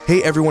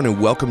Hey everyone, and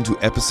welcome to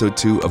episode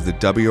 2 of the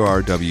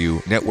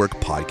WRW Network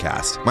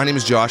podcast. My name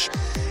is Josh,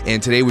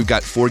 and today we've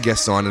got 4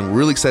 guests on, and we're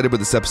really excited about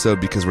this episode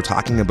because we're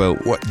talking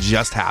about what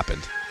just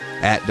happened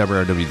at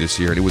WRW this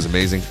year, and it was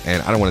amazing,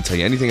 and I don't want to tell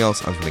you anything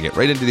else. I'm going to get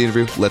right into the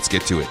interview. Let's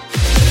get to it.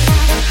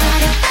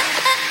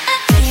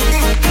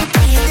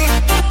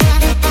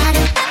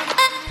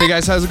 Hey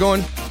guys, how's it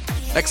going?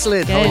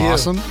 Excellent. How are you?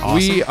 Awesome.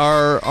 We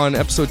are on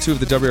episode 2 of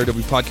the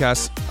WRW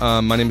podcast.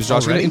 My name is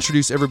Josh. I'm going to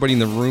introduce everybody in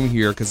the room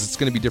here because it's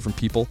going to be different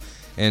people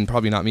and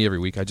probably not me every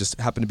week. I just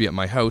happen to be at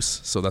my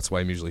house, so that's why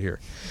I'm usually here.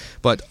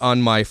 But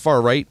on my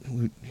far right,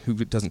 who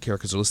doesn't care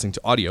because they're listening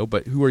to audio,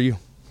 but who are you?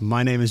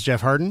 My name is Jeff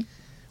Harden.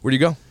 Where do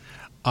you go?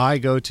 I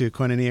go to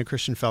Koinonia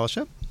Christian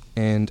Fellowship.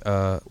 And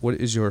what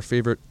is your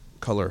favorite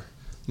color?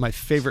 My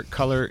favorite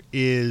color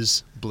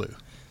is blue.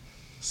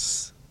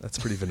 That's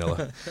pretty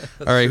vanilla.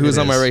 All right, who's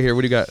on my right here?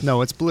 What do you got?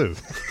 No, it's blue.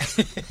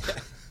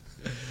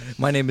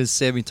 My name is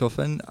Sammy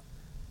Tofen.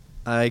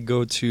 I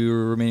go to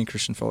Romanian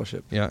Christian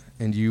Fellowship. Yeah,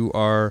 and you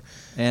are?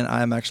 And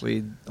I'm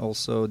actually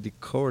also the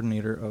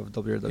coordinator of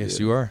WRW. Yes,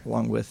 you are.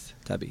 Along with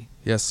Tabby.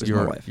 Yes,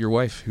 your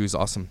wife, who's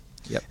awesome.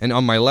 Yep. And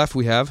on my left,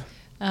 we have?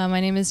 My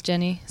name is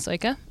Jenny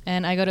Soika,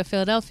 and I go to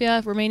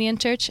Philadelphia Romanian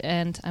Church,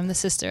 and I'm the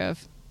sister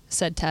of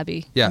said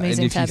Tabby. Yeah,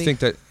 Amazing and if Tabby. you think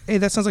that, hey,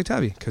 that sounds like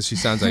Tabby, because she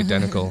sounds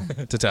identical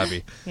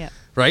toTabby. Yeah.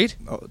 Right?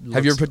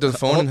 Have you ever picked up the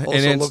phone?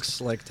 Also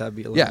looks like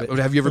Tabby a little bit.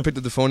 Have you ever picked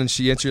up the phone and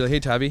she answered, like, hey,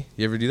 Tabby?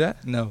 You ever do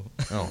that? No.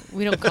 Oh.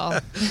 We don't call.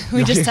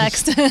 We just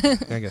text.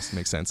 I guess it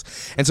makes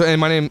sense. And so,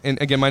 my name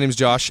is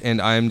Josh,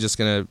 and I'm just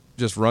going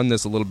to run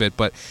this a little bit.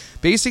 But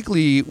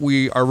basically,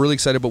 we are really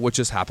excited about what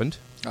just happened.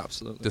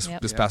 Absolutely.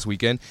 This past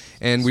weekend.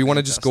 And we want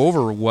to just go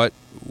over what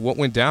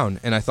went down.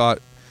 And I thought,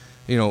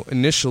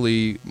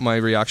 initially my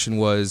reaction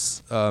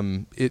was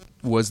it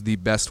was the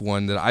best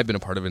one that I've been a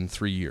part of in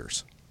 3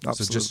 years.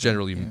 Absolutely. So just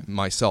generally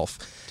myself.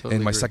 Totally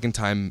and my agree. second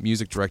time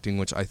music directing,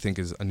 which I think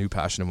is a new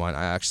passion of mine.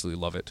 I actually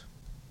love it.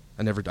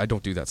 I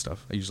don't do that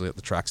stuff. I usually let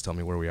the tracks tell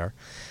me where we are.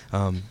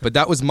 But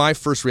that was my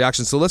first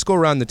reaction. So let's go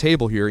around the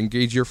table here,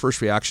 engage your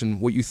first reaction,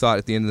 what you thought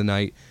at the end of the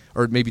night,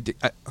 or maybe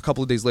a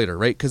couple of days later,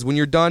 right? Because when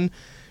you're done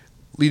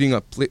leading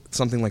up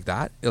something like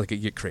that, like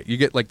you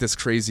get like this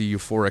crazy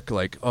euphoric,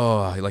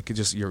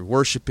 you're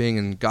worshiping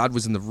and God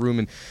was in the room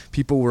and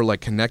people were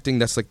like connecting.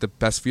 That's like the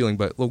best feeling.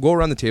 But we'll go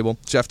around the table.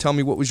 Jeff, tell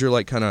me, what was your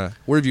where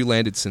have you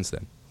landed since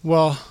then?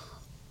 Well,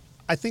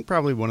 I think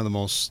probably one of the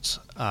most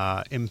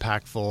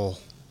impactful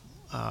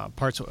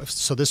parts.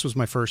 So this was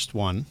my first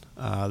one.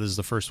 This is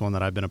the first one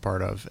that I've been a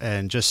part of.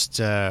 And just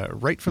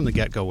right from the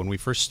get-go, when we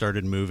first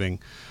started moving,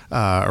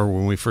 or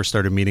when we first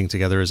started meeting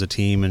together as a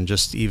team and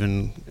just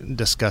even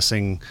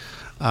discussing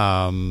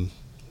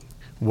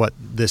what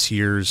this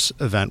year's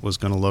event was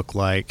going to look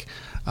like,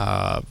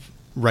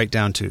 right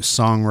down to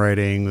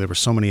songwriting, there were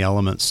so many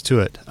elements to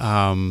it.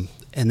 And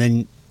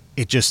then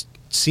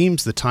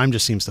the time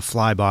just seems to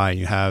fly by.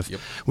 And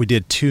we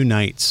did 2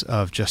 nights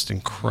of just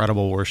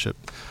incredible worship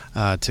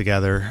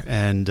together,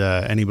 and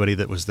anybody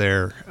that was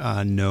there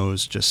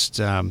knows just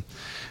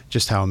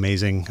how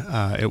amazing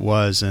it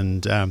was.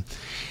 And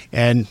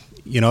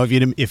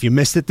if you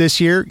missed it this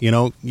year,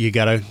 you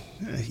gotta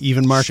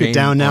even mark it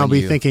down now.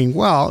 Be thinking,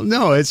 well,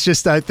 no, it's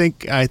just I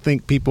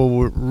think people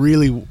would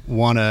really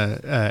want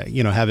to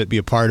have it be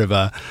a part of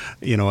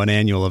an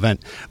annual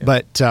event. Yeah.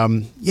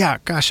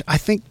 But I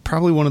think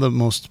probably one of the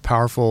most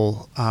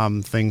powerful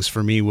things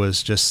for me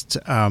was just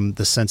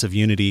the sense of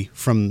unity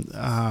from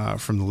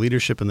the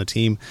leadership and the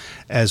team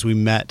as we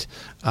met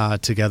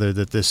together.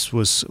 That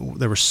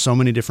there were so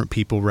many different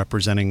people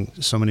representing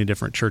so many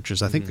different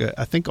churches. I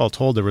think all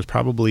told there was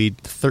probably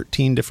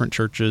 13 different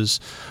churches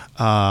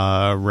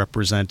represented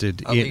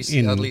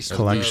in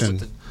collection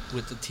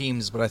with the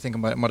teams, but I think it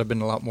might have been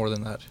a lot more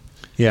than that.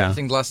 Yeah, I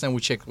think the last time we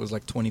checked was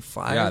like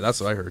 25. Yeah,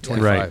 that's what I heard.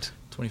 25. Right.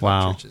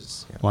 25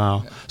 churches. Yeah.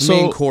 Wow. Yeah. The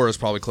main core is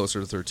probably closer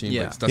to 13,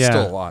 but that's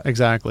still a lot.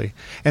 Exactly.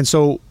 And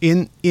so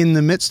in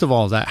the midst of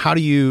all that, how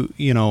do you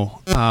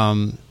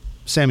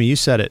Sammy, you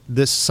said it.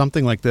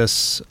 Something like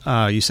this,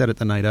 you said it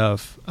the night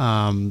of.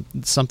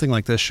 Something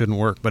like this shouldn't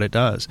work, but it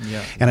does.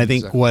 Yeah, and I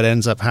think what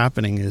ends up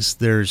happening is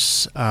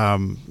there's,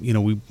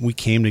 we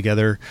came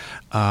together,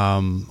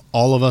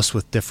 all of us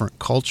with different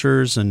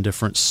cultures and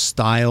different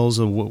styles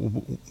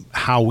of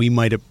how we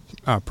might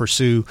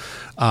pursue.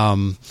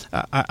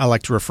 I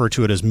like to refer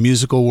to it as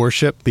musical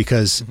worship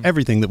because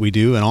everything that we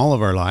do in all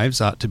of our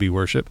lives ought to be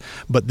worship.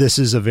 But this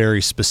is a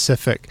very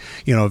specific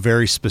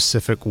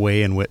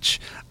way in which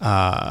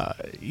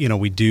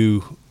we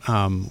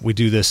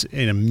do this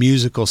in a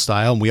musical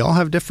style, and we all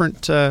have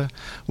different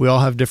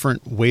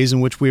ways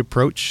in which we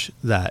approach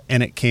that,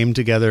 and it came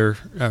together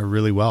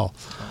really well.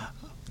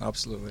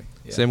 Absolutely.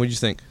 Yeah. Sam, what did you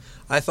think?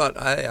 I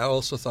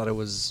also thought it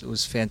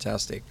was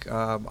fantastic.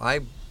 I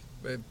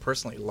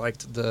personally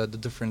liked the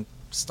different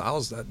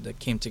styles that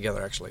came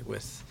together actually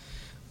with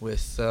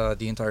the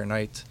entire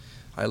night.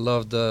 I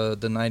loved the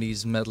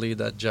 90s medley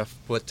that Jeff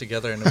put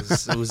together, and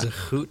it was a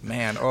hoot,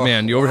 man. Oh,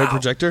 man, the overhead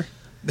projector?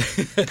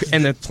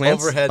 And the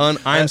plants. Overhead.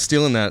 I'm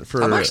stealing that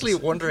for. I'm actually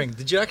wondering.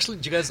 Did you guys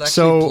actually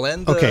So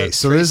blend?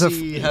 so there's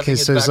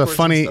a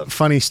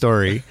funny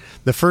story.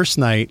 The first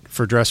night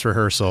for dress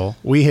rehearsal,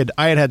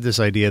 I had this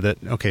idea that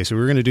so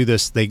we were going to do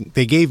this. They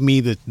gave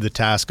me the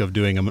task of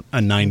doing a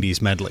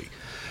 90s medley.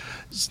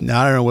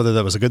 Now, I don't know whether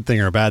that was a good thing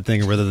or a bad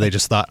thing, or whether they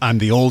just thought I'm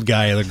the old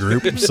guy of the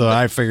group. So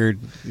I figured,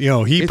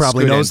 he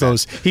probably knows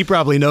those. He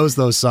probably knows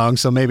those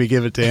songs, so maybe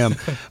give it to him.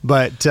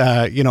 But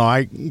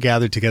I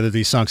gathered together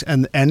these songs,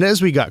 and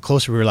as we got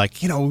closer, we were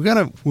like,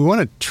 we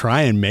want to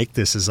try and make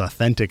this as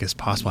authentic as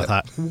possible. I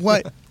thought,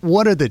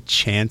 what are the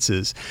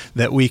chances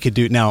that we could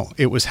do? Now,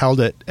 it was held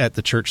at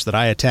the church that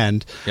I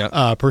attend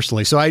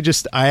personally. So I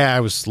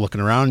was looking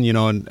around,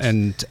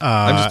 and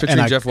I'm just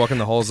picturing Jeff walking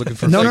the halls looking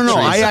for. No. Trees.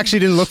 I actually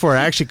didn't look for it.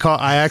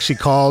 I actually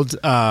called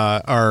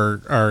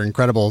our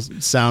incredible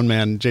sound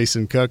man,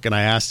 Jason Cook, and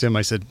I asked him,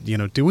 I said,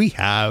 do we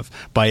have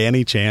by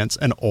any chance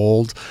an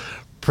old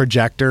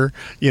projector,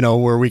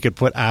 where we could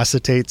put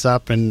acetates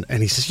up? And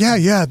he says,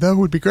 yeah, that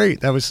would be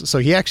great. So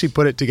he actually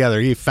put it together.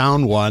 He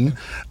found one,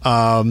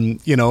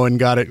 and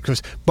got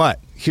it.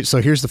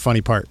 So here's the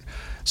funny part.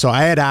 So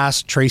I had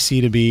asked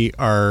Tracy Dunham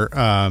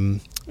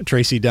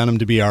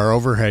to be our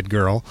overhead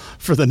girl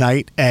for the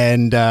night.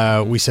 And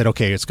we said,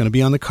 okay, it's going to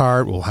be on the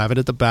cart. We'll have it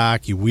at the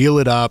back. You wheel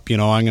it up. I'm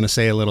going to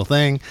say a little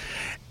thing.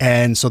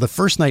 And so the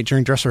first night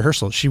during dress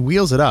rehearsal, she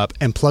wheels it up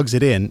and plugs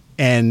it in.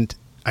 And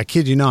I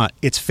kid you not,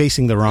 it's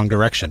facing the wrong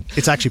direction.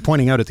 It's actually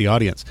pointing out at the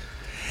audience.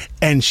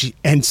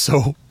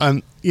 So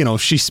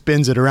she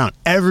spins it around.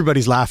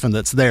 Everybody's laughing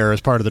that's there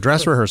as part of the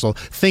dress rehearsal,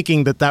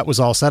 thinking that was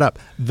all set up.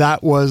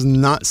 That was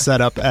not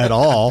set up at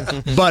all,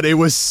 but it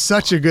was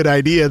such a good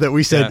idea that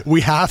we said,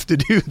 we have to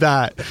do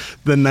that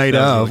the night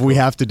of. Really cool. We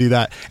have to do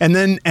that. And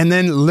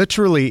then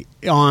literally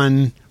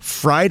on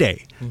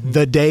Friday,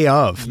 the day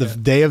of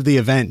the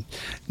event,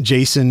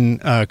 Jason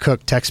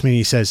Cook texts me and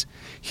he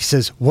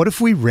says, what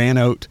if we ran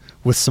out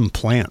with some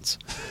plants?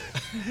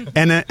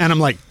 And I'm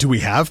like, do we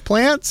have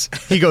plants?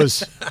 He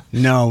goes,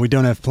 no, we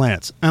don't have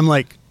plants. I'm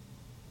like,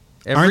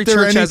 every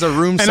church has a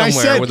room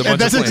somewhere with a bunch of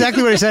plants. That's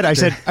exactly what I said.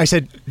 I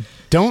said,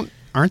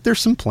 aren't there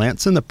some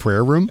plants in the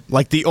prayer room?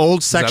 Like the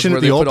old section,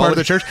 the old part of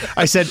the church?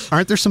 I said,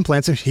 aren't there some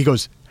plants? He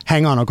goes,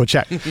 hang on, I'll go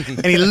check.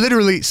 And he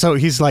literally, so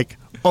he's like,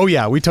 oh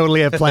yeah, we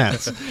totally have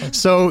plants.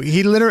 So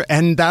he literally,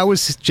 and that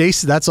was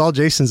Jason. That's all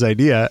Jason's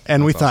idea.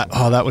 And we thought,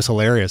 oh, that was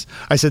hilarious.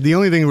 I said the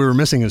only thing we were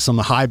missing is some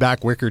high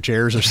back wicker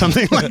chairs or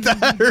something like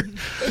that.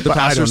 The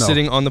pastor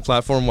sitting on the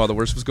platform while the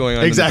worship was going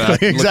on.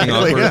 Exactly. In the back,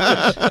 looking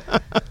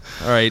awkward.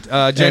 All right,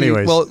 Jen.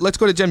 Anyways. Well, let's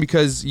go to Jen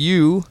because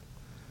you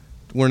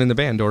weren't in the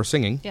band or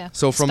singing. Yeah.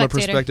 So from Spectator. a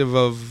perspective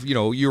of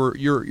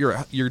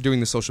you're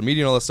doing the social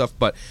media and all that stuff,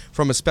 but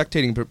from a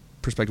spectating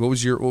perspective, what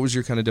was your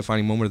kind of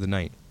defining moment of the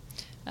night?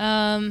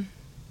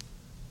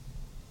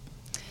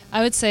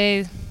 I would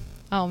say,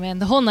 oh man,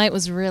 the whole night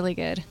was really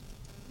good.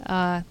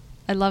 I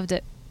loved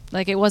it.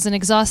 Like, it wasn't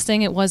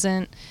exhausting. It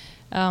wasn't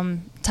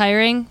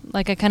tiring.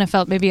 Like, I kind of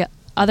felt maybe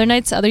other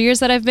nights, other years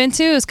that I've been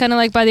to, it was kind of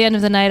like by the end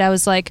of the night, I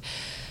was like,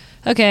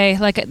 okay,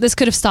 like this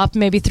could have stopped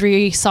maybe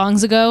 3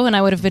 songs ago and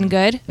I would have been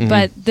good. Mm-hmm.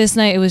 But this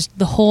night,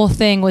 the whole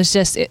thing was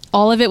just,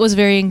 all of it was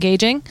very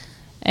engaging,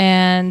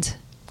 and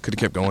could have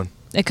kept going.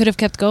 It could have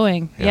kept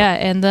going. Yeah.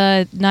 And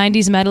the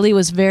 90s medley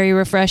was very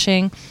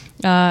refreshing.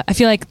 I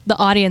feel like the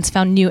audience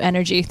found new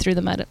energy through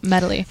the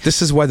medley.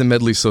 This is why the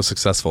medley is so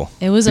successful.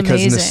 It was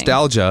amazing. Because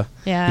nostalgia.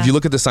 Yeah. If you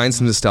look at the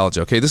signs of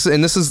nostalgia, okay, this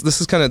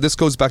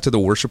goes back to the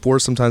worship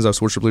wars. Sometimes us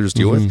worship leaders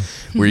deal with,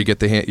 where you get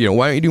the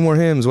why don't you do more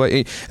hymns?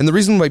 Why? And the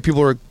reason why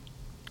people are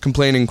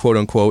complaining, quote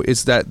unquote,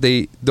 is that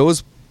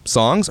those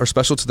songs are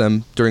special to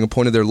them during a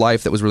point of their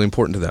life that was really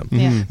important to them.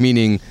 Yeah.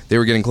 Meaning they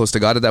were getting close to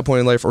God at that point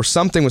in life, or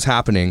something was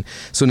happening.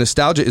 So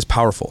nostalgia is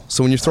powerful.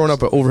 So when you're throwing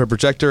up an overhead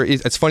projector,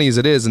 as funny as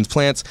it is, and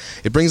plants,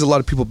 it brings a lot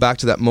of people back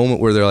to that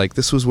moment where they're like,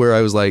 this was where I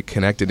was like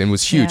connected and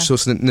was huge. Yeah.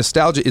 So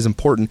nostalgia is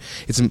important.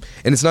 It's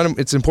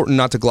important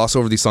not to gloss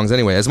over these songs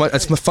anyway.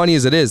 As funny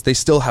as it is, they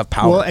still have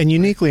power. Well, and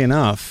uniquely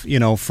enough,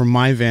 from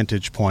my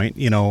vantage point,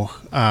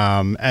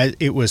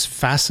 it was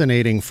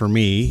fascinating for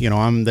me.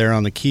 I'm there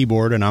on the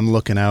keyboard and I'm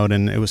looking out,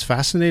 and it was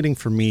fascinating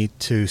for me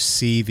to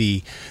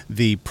see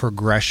the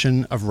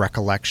progression of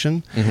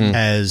recollection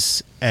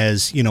as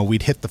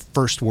we'd hit the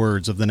first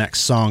words of the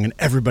next song, and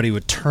everybody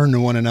would turn to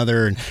one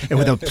another and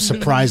with a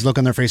surprised look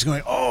on their face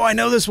going, oh, I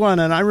know this one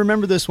and I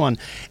remember this one.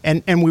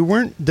 And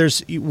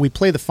we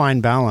play the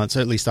fine balance,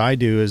 at least I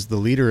do as the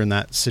leader in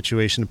that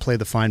situation, to play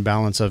the fine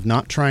balance of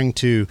not trying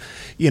to,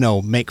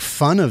 make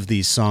fun of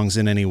these songs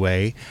in any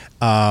way,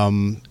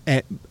 as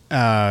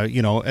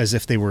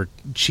if they were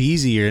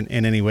cheesy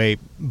in any way,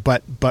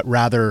 but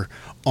rather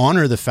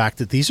honor the fact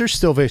that these are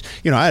still very,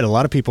 I had a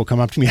lot of people come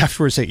up to me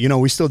afterwards and say,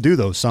 we still do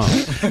those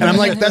songs. And I'm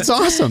like, that's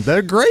awesome.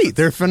 They're great.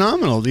 They're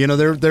phenomenal.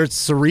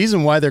 There's a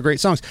reason why they're great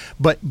songs.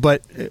 But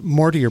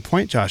more to your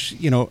point, Josh,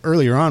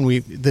 earlier on,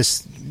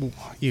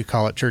 you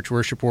call it church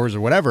worship wars or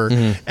whatever.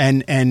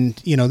 And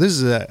this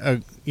is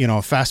a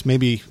fast,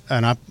 maybe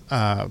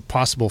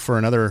possible for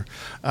another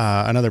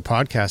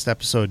podcast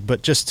episode,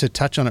 but just to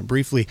touch on it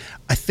briefly,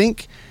 I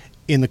think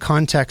in the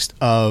context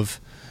of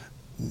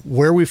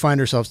where we find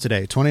ourselves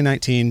today,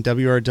 2019,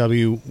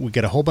 WRW, we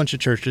get a whole bunch of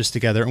churches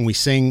together and we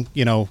sing,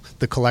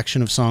 the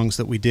collection of songs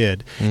that we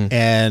did.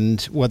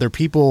 And whether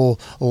people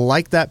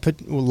like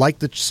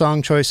the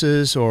song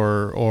choices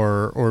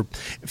or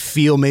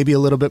feel maybe a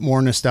little bit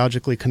more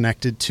nostalgically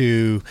connected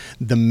to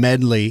the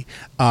medley,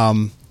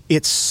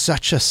 it's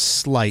such a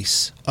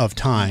slice of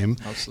time.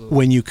 Absolutely.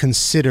 When you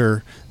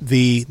consider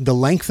the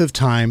length of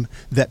time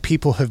that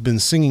people have been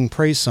singing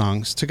praise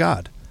songs to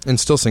God. And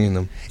still singing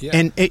them. Yeah.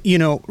 And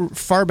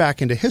far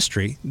back into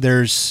history,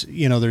 there's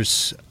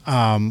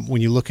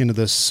when you look into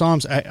the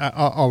Psalms,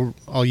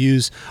 I'll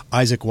use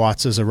Isaac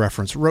Watts as a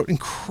reference. Wrote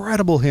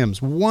incredible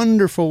hymns,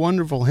 wonderful,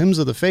 wonderful hymns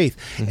of the faith.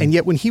 And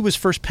yet, when he was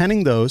first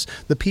penning those,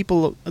 the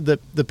people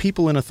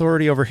in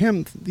authority over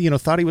him,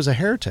 thought he was a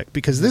heretic,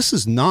 because this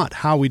is not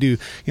how we do.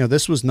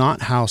 This was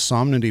not how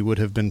psalmody would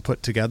have been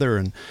put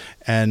together,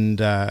 and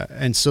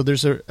so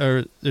there's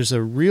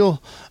a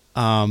real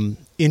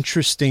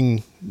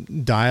interesting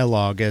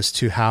dialogue as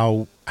to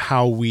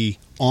how we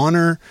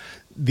honor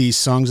these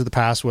songs of the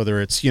past,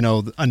 whether it's a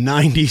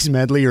 90s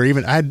medley, or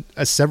even I had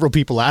several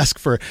people ask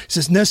for,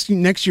 says next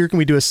year can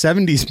we do a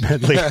 70s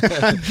medley?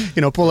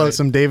 Pull out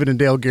some David and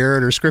Dale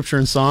Garrett or Scripture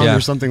and Song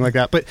or something like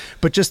that. But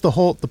just the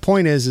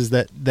point is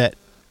that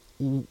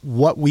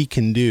what we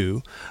can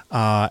do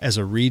as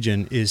a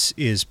region is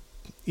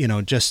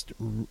just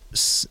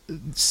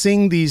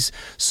sing these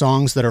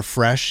songs that are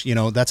fresh.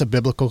 That's a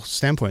biblical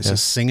standpoint. It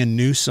says sing a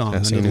new song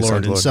unto the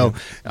Lord. And so,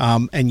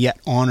 and yet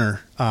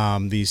honor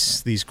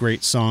these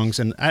great songs.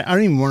 And I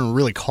don't even want to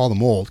really call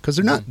them old, because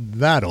they're not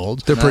that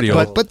old. They're pretty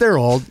old. But they're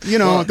old.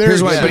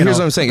 Here's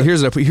what I'm saying.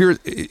 Here,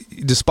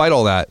 despite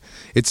all that,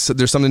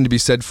 there's something to be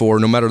said for,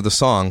 no matter the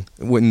song,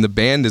 when the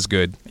band is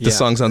good, the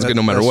song sounds good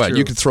no matter what. True.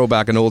 You could throw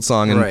back an old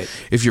song, and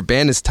if your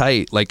band is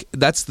tight, like,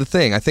 that's the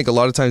thing. I think a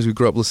lot of times we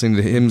grew up listening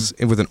to hymns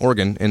with an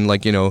organ and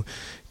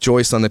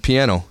Joyce on the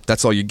piano.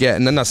 That's all you get.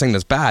 And I'm not saying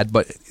that's bad,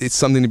 but it's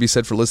something to be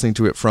said for listening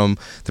to it from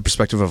the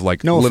perspective of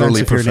no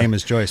literally. Offense if your name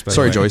is Joyce.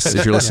 Sorry, Joyce,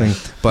 if you're listening.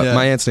 But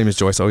my aunt's name is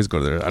Joyce. I always go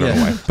there. I don't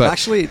know why. But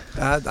actually,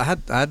 I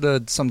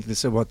had something to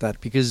say about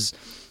that, because,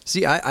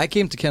 see, I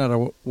came to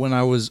Canada when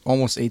I was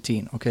almost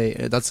 18. Okay,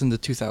 that's in the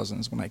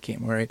 2000s when I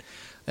came. Right,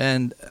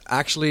 and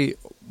actually,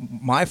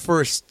 my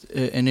first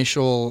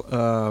initial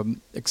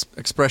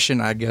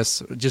expression, I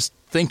guess, just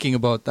thinking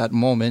about that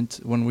moment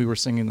when we were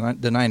singing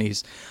the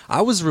 90s,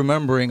 I was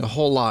remembering a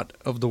whole lot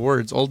of the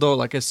words. Although,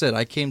 like I said,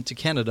 I came to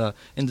Canada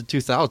in the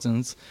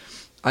 2000s.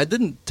 I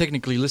didn't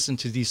technically listen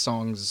to these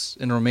songs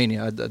in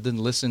Romania. I didn't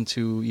listen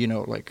to,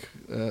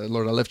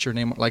 Lord, I Lift Your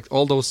Name. Like,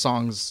 all those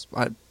songs,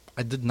 I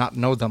did not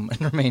know them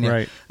in Romania.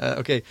 Right.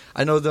 Okay,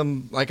 I know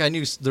them, like I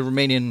knew the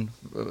Romanian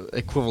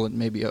equivalent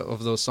maybe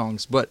of those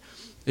songs. But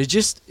it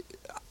just,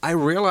 I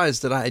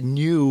realized that I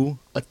knew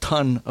a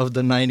ton of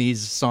the 90s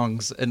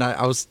songs. And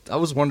I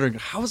was wondering,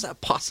 how is that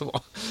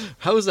possible?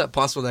 How is that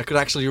possible that I could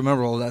actually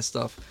remember all that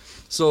stuff?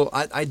 So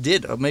I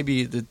did.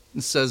 Maybe it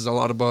says a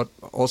lot about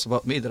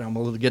me, that I'm a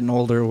little getting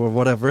older or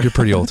whatever. You're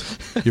pretty old.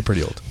 You're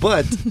pretty old.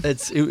 But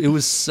it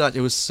was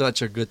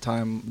such a good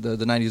time. The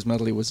 90s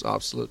medley was an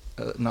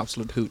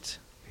absolute hoot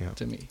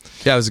to me.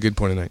 Yeah, it was a good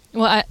point of night.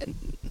 Well,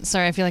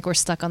 I feel like we're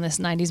stuck on this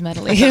 90s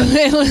medley.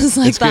 It was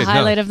like the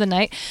highlight of the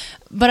night.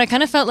 But I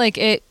kind of felt like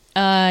it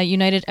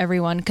united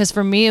everyone, because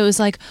for me it was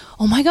like,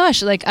 oh my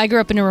gosh, like, I grew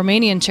up in a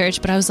Romanian church,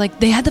 but I was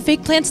like, they had the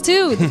fake plants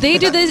too, they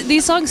do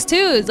these songs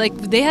too, like,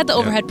 they had the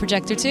overhead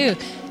projector too,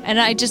 and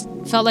I just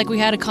felt like we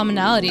had a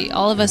commonality.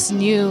 All of us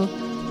knew,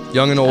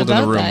 young and old in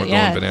the room, that, were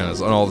going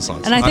bananas on all the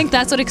songs, and I think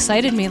that's what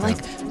excited me,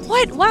 like,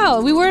 what, wow,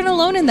 we weren't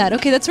alone in that.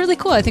 Okay, that's really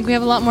cool. I think we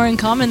have a lot more in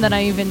common than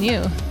I even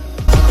knew.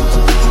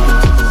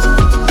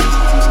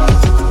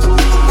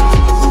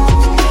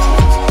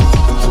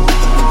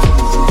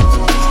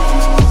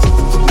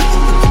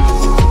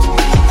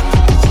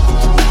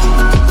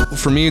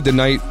 For me, the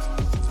night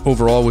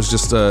overall was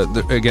just,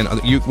 again,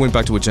 you went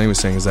back to what Jenny was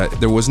saying, is that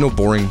there was no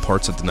boring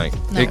parts of the night.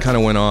 No. It kind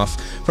of went off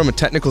from a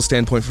technical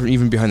standpoint, from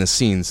even behind the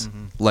scenes.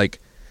 Like,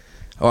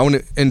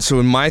 and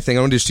so in my thing,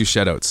 I want to just do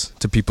shout outs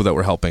to people that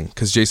were helping,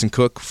 because Jason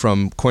Cook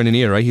from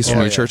Koinonia, right? He's from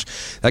your church.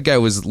 That guy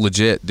was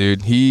legit,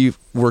 dude. He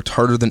worked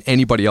harder than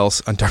anybody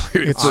else on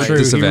it's true.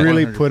 This event. He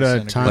really put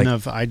a ton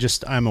of.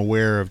 I'm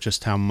aware of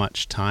just how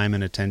much time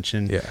and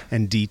attention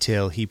and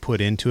detail he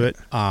put into it,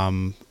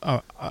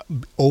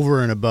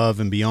 over and above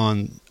and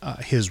beyond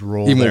his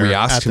role. Even there what we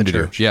asked him to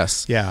church. do.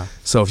 Yes. Yeah.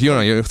 So if you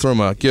want to throw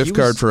him a gift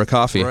card for a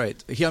coffee,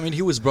 right?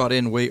 He was brought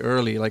in way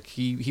early. Like,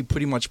 he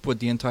pretty much put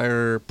the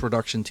entire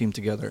production team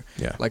together.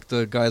 Yeah. Like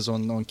the guys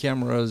on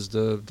cameras,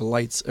 the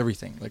lights,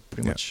 everything. Like,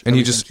 pretty much. And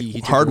he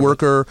hard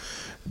worker,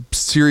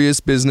 serious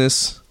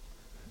business.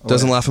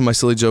 Doesn't laugh at my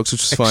silly jokes,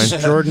 which is fine.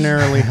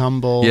 Extraordinarily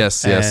humble.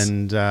 Yes.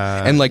 And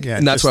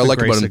that's what I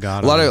like about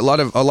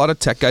him. A lot of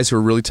tech guys who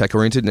are really tech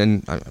oriented,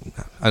 and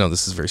I know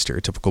this is very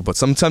stereotypical, but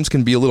sometimes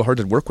can be a little hard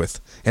to work with.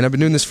 And I've been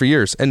doing this for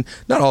years, and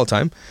not all the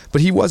time,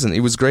 but he wasn't. He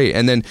was great.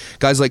 And then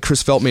guys like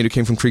Chris Feltmate, who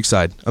came from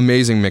Creekside,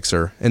 amazing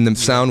mixer, and the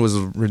sound was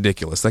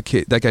ridiculous. That guy,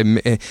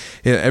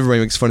 everybody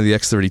makes fun of the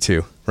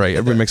X32, right?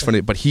 Everybody makes fun of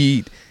it, but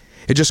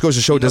it just goes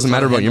to show it doesn't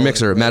matter about your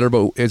mixer. It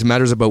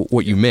matters about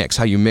what you mix,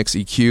 how you mix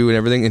EQ and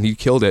everything, and he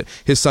killed it.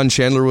 His son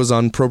Chandler was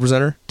on Pro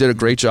Presenter, did a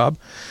great job.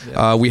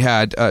 Yeah. We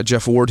had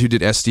Jeff Ward, who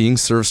did SDing,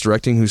 service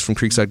directing, who's from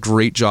Creekside,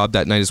 great job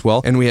that night as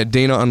well. And we had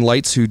Dana on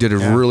lights, who did a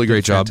really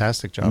great job.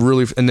 Fantastic job.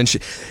 Really, and then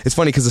it's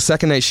funny because the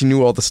second night she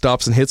knew all the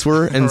stops and hits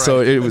were, and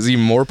so it was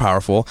even more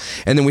powerful.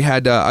 And then we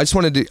had, I just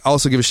wanted to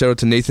also give a shout out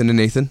to Nathan and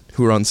Nathan,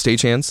 who were on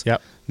stagehands,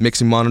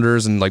 mixing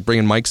monitors and like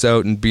bringing mics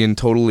out and being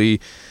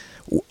totally...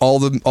 all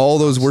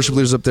those worship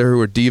leaders up there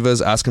who are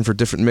divas asking for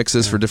different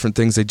mixes for different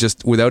things, they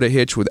just, without a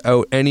hitch,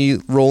 without any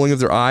rolling of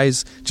their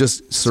eyes,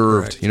 just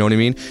served. Correct. You know what I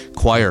mean?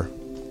 Choir,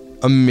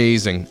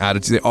 amazing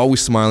attitude. They're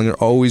always smiling.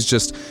 They're always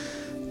just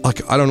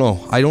like, I don't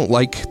know. I don't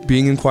like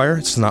being in choir.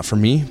 It's not for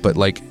me, but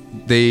like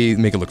they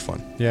make it look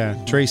fun.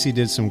 Yeah, Tracy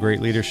did some great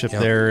leadership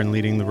there and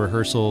leading the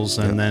rehearsals,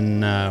 and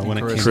then when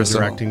it came to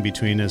directing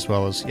between, as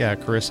well as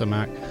Carissa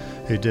Mack,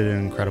 who did an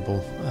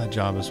incredible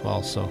job as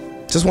well. So.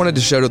 Just wanted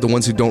to shout out the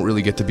ones who don't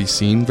really get to be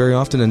seen very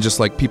often, and just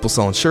like people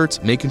selling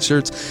shirts, making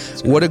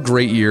shirts. What a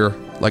great year,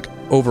 like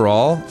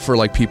overall, for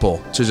like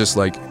people to just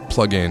like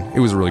plug in. It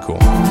was really cool.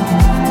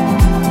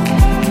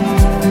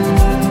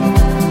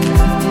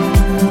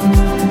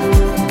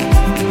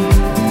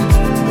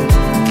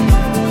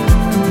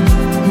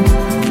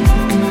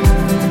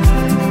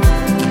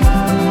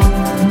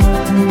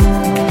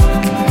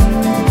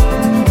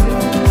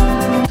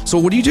 So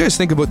what do you guys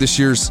think about this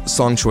year's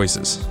song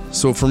choices?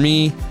 So for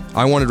me,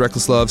 I wanted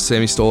Reckless Love.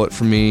 Sammy stole it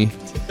from me.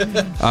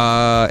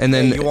 And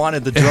then you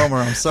wanted the drummer.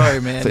 I'm sorry,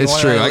 man.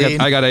 It's true.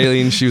 I got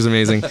Aileen. She was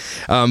amazing.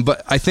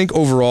 But I think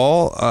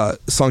overall,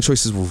 song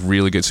choices were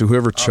really good. So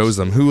whoever chose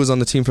them, who was on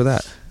the team for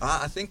that?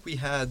 I think we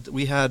had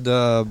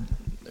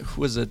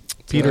who was it?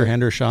 Peter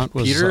Hendershot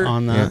was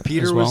on that. Yeah.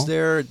 Peter as well. was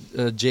there.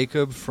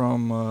 Jacob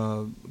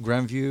from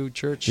Grandview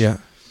Church. Yeah.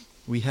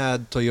 We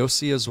had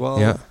Toyosi as well.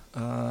 Yeah.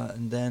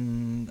 And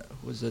then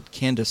was it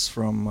Candace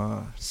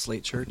from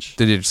Slate Church?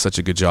 They did such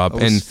a good job.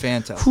 It was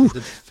fantastic. They did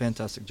a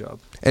fantastic job.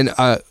 And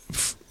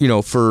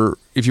for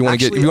if you want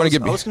to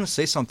get, I was going to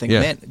say something.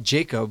 Yeah. Man,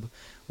 Jacob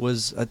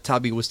was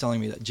Tabi was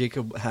telling me that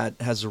Jacob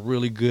has a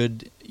really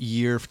good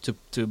year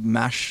to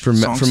mash for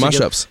songs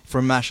mashups.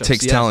 For mashups,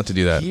 takes talent to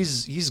do that. He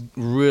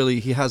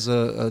has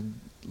a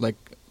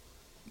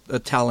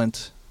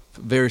talent.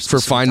 Very for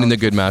finding the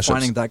good mashups,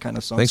 finding that kind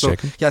of song. Thanks,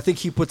 Jacob. Yeah, I think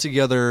he put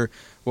together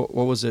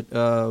what was it?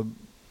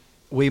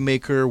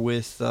 Waymaker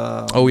with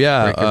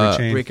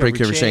Break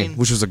Every Chain,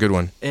 which was a good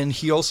one. And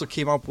he also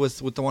came up with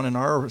the one in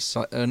our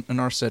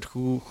set,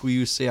 Who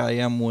You Say I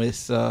Am,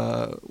 with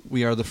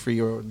We Are the Free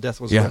or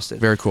Death Was Arrested.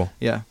 Very cool.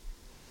 Yeah.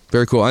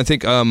 Very cool. I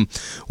think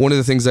one of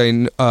the things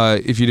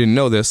if you didn't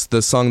know this,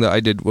 the song that I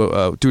did,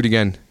 Do It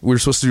Again, we were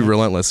supposed to do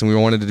Relentless, and we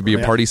wanted it to be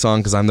a party song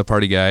because I'm the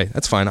party guy.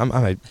 That's fine.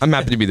 I'm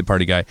happy to be the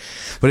party guy.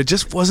 But it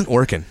just wasn't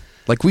working.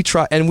 Like we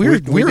tried, and we were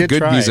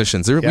good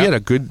musicians. We had a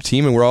good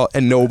team,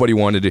 and nobody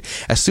wanted it.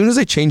 As soon as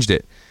I changed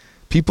it,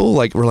 people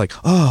were like,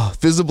 oh,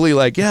 visibly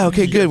like, yeah,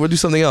 okay, good, we'll do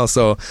something else.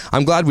 So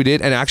I'm glad we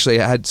did. And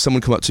actually, I had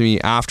someone come up to me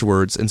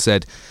afterwards and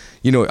said,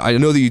 I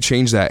know that you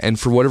changed that, and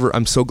for whatever,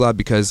 I'm so glad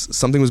because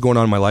something was going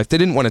on in my life. They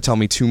didn't want to tell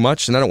me too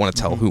much, and I don't want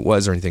to tell who it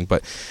was or anything,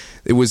 but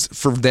it was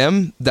for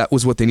them, that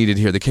was what they needed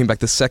to hear. They came back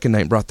the second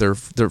night and brought their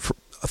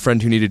a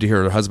friend who needed to hear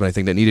it, their husband, I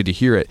think, that needed to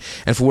hear it,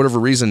 and for whatever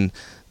reason,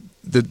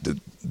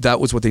 that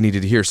was what they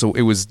needed to hear. So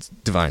it was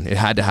divine. It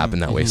had to happen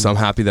that way. So I'm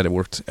happy that it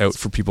worked out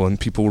for people, and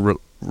people were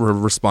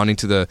responding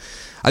to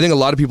I think a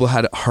lot of people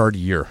had a hard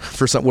year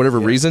for whatever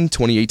reason.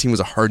 2018 was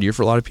a hard year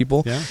for a lot of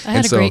people. Yeah, I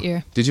had a great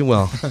year. Did you?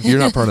 Well, you're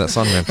not part of that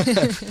song, man.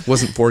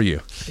 Wasn't for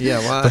you. Yeah,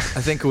 well, I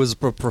think it was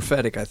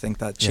prophetic. I think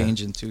that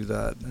change into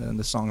that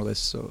the song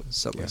list, so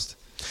set list.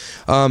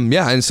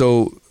 And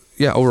so.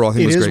 Yeah, overall, I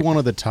think it was great. One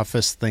of the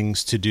toughest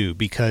things to do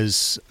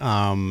because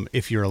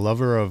if you're a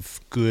lover of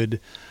good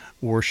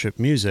worship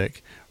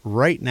music,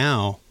 right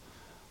now,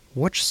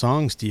 which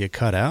songs do you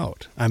cut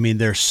out? I mean,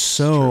 there's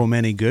so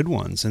many good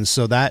ones. And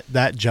so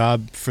that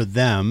job for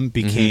them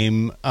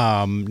became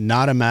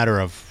not a matter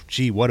of,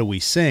 gee, what do we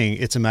sing?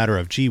 It's a matter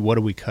of, gee, what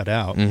do we cut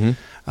out?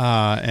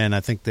 And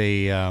I think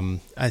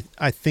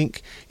I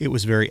think it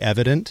was very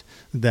evident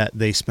that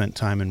they spent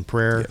time in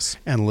prayer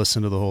and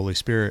listened to the Holy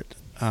Spirit.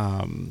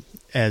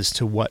 As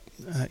to what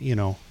they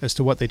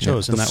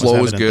chose, and the that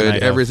flow was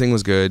good. Everything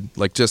was good.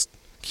 Like just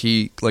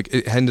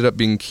it ended up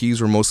being keys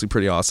were mostly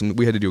pretty awesome.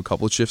 We had to do a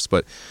couple of shifts,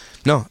 but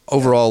no,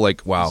 overall,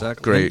 wow,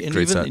 exactly.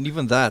 great set. And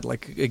even that,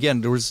 again,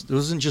 there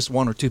wasn't just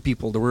one or two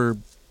people. There were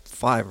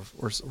 5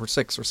 or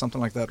 6 or something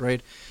like that,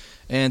 right?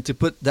 And to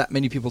put that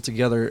many people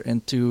together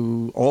and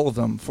for all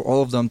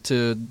of them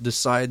to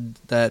decide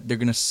that they're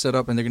going to set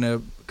up and they're going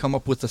to come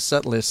up with a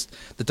set list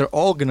that they're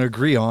all going to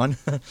agree on,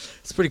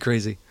 it's pretty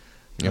crazy.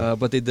 Yeah.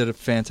 But they did a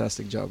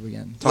fantastic job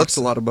again. Talks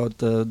a lot about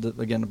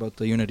the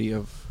unity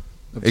of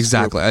this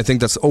Exactly. group. I think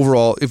that's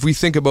overall, if we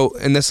think about,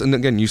 and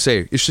again, you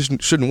say it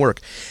shouldn't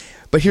work.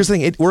 But here's the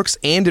thing, it works,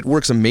 and it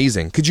works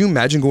amazing. Could you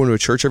imagine going to a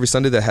church every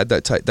Sunday that had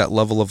that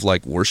level of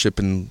like worship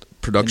and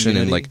production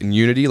and like in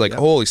unity? Like,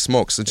 holy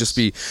smokes, it'd just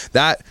be,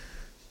 that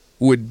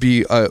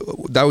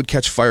would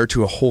catch fire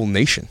to a whole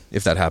nation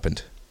if that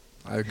happened.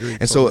 I agree.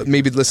 And so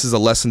maybe this is a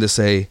lesson to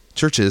say,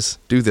 churches,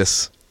 do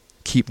this.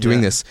 Keep doing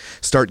this.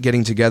 Start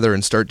getting together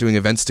and start doing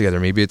events together.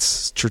 Maybe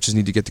it's churches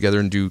need to get together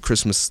and do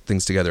Christmas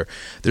things together.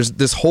 There's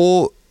this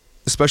whole,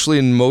 especially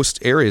in most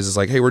areas, it's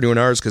like, hey, we're doing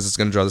ours because it's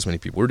going to draw this many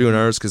people. We're doing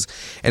ours because,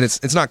 and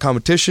it's not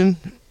competition,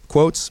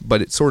 quotes,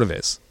 but it sort of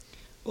is.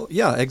 Well,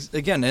 yeah,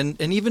 again, and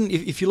even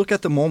if you look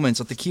at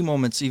the key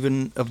moments,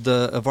 even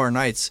of our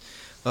nights,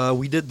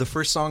 we did the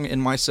first song in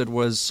my set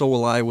was "So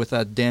Will I" with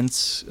that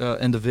dance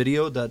and the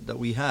video that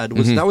we had.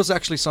 That was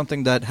actually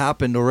something that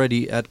happened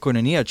already at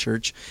Koinonia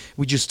Church.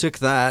 We just took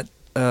that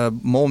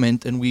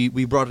moment and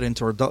we brought it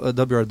into our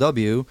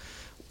WRW,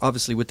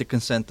 obviously with the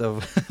consent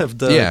of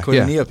the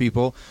Koinonia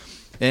people.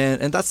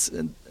 And that's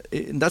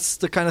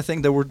the kind of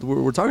thing that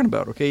we're talking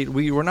about. Okay,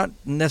 we're not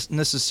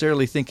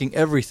necessarily thinking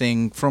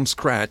everything from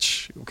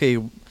scratch. Okay,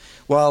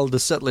 while the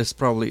set list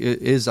probably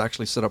is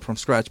actually set up from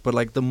scratch, but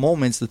like the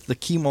moments, the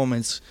key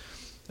moments,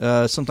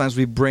 sometimes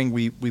we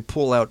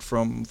pull out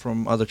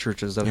from other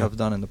churches that have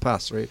done in the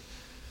past, right?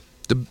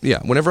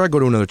 Whenever I go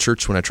to another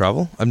church when I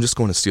travel, I'm just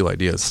going to steal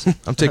ideas.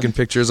 I'm taking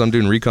pictures. I'm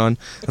doing recon.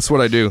 That's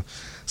what I do.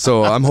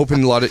 So I'm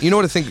hoping a lot of, you know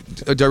what I think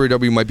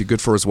WW might be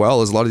good for as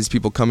well, is a lot of these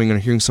people coming and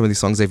hearing some of these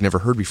songs they've never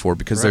heard before,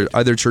 because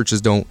other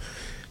churches don't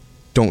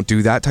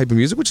do that type of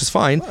music, which is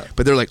fine.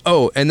 But they're like,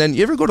 oh, and then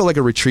you ever go to like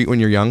a retreat when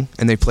you're young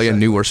and they play a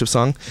new worship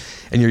song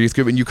and your youth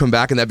group and you come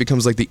back and that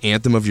becomes like the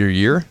anthem of your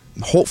year?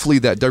 Hopefully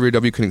that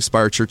WW can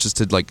inspire churches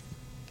to like,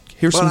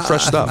 here's some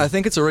fresh stuff. I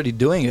think it's already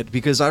doing it,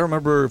 because I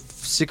remember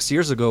 6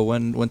 years ago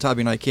when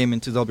Tabby and I came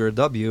into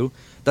WRW,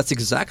 that's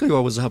exactly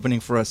what was happening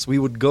for us. We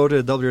would go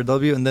to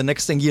WRW, and the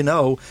next thing you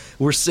know,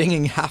 we're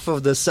singing half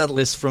of the set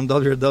list from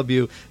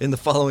WRW in the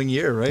following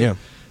year, right? Yeah.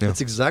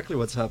 That's exactly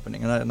what's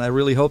happening. And I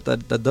really hope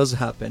that does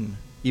happen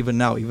even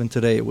now, even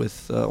today,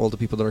 with all the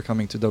people that are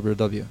coming to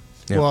WRW.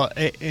 Yeah. Well,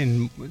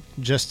 and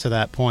just to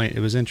that point, it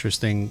was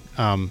interesting,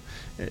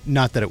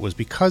 not that it was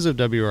because of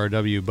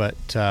WRW, but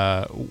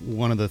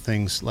one of the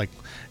things, like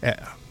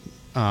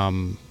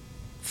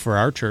for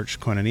our church,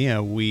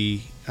 Koinonia,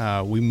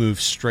 we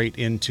moved straight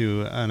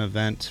into an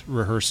event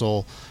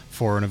rehearsal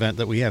for an event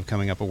that we have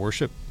coming up, a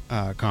worship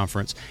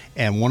conference,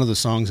 and one of the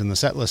songs in the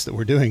set list that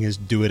we're doing is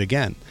 "Do It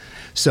Again."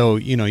 So,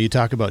 you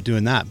talk about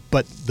doing that,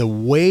 but the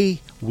way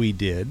we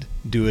did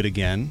 "Do It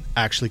Again"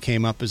 actually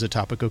came up as a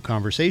topic of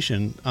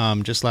conversation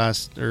just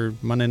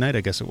Monday night,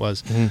 I guess it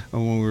was,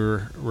 when we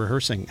were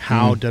rehearsing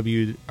how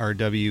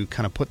WRW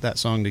kind of put that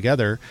song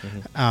together,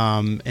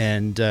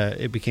 and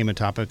it became a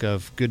topic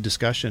of good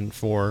discussion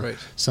for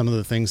some of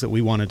the things that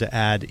we wanted to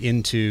add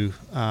into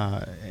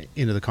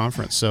the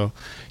conference. So,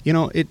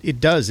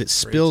 it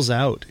spills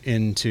out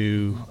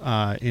into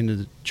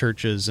the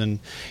churches, and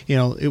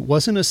it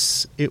wasn't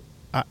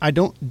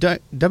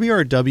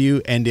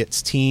WRW and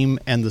its team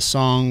and the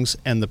songs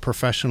and the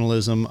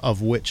professionalism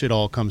of which it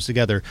all comes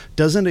together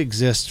doesn't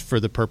exist for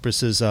the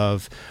purposes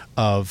of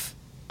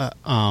a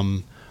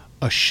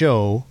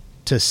show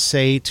to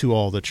say to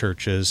all the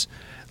churches,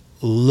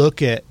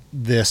 look at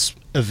this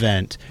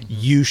event,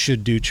 you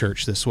should do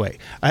church this way.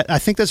 I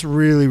think that's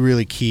really,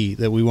 really key,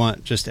 that we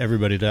want just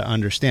everybody to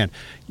understand.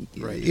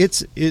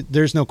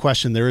 There's no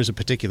question there is a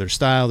particular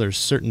style. There's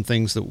certain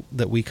things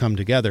that we come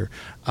together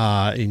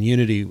in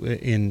unity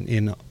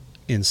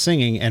in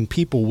singing, and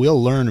people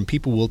will learn and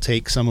people will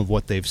take some of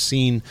what they've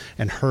seen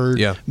and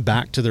heard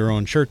back to their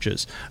own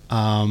churches.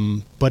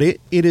 But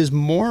it is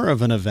more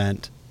of an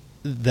event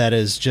that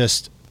is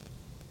just,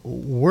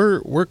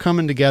 we're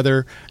coming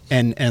together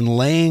and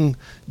laying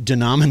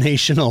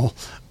denominational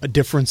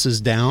differences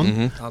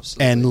down,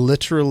 and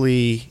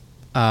literally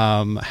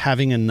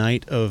having a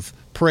night of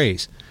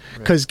praise.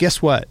 Because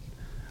guess what?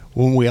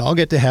 When we all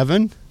get to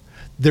heaven,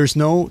 there's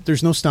no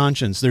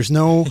stanchions, there's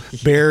no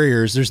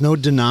barriers, there's no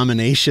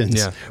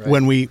denominations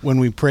when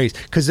we praise.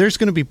 Because there's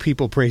going to be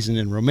people praising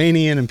in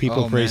Romanian, and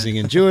people praising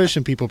in Jewish,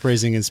 and people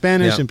praising in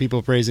Spanish, and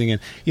people praising in,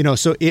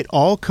 so it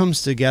all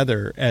comes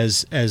together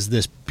as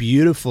this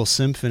beautiful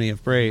symphony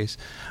of praise.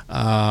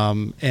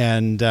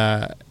 And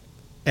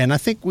I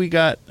think we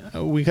got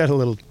a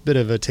little bit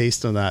of a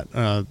taste of that,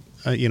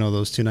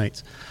 those 2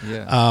 nights.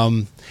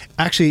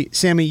 Actually,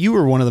 Sammy, you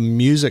were one of the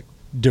music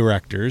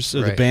directors,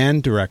 or the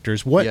band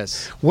directors. What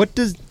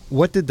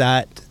did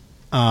that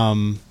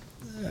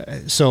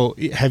so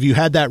have you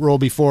had that role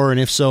before, and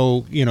if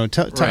so,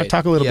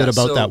 talk a little bit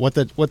about that. What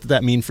did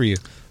that mean for you?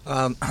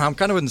 I'm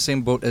kind of in the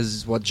same boat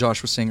as what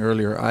Josh was saying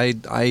earlier.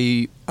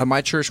 I at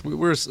my church,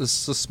 we're a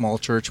small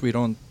church. We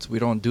don't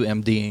do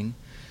MDing.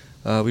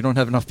 We don't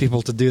have enough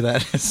people to do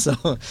that.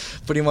 So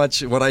pretty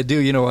much what I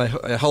do,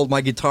 I hold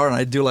my guitar and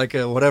I do like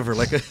a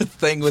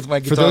thing with my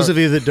guitar. For those of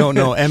you that don't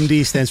know,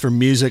 MD stands for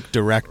music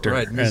director.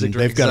 Right, and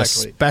they've got a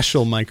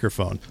special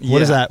microphone. What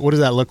does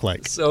that look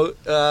like? So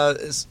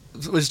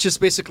it's just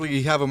basically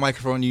you have a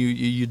microphone,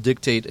 you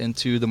dictate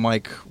into the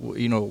mic,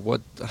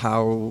 what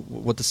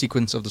the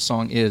sequence of the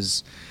song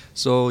is.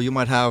 So you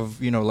might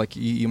have,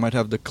 you might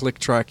have the click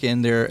track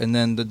in there, and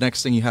then the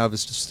next thing you have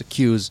is just the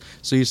cues.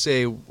 So you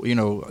say,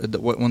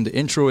 when the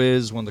intro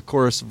is, when the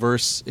chorus,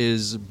 verse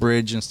is,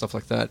 bridge, and stuff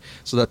like that,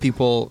 so that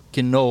people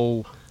can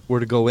know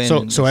where to go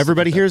in. So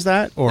everybody hears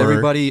that, or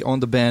everybody on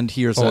the band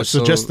hears that.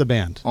 So just the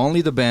band.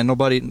 Only the band.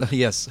 Nobody.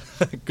 Yes,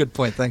 good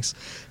point. Thanks.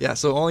 Yeah.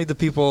 So only the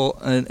people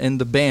in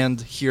the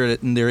band hear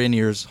it in their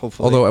in-ears.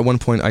 Hopefully. Although at one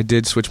point I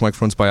did switch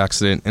microphones by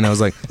accident, and I was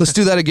like, "Let's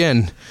do that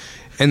again."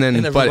 And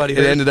then, but it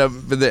ended up,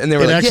 and they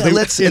were like, actually, "Yeah,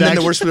 let's." And then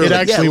the worst part was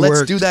like, "Yeah,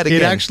 let's do that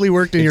again." It actually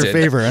worked in your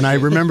favor, and I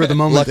remember the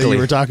moment that you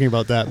were talking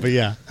about that. But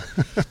yeah,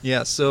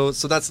 yeah. So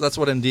that's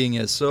what MDing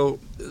is. So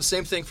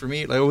same thing for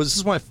me. This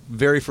is my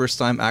very first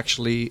time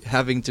actually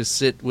having to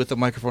sit with a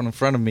microphone in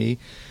front of me,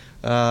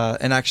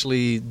 and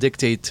actually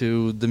dictate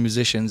to the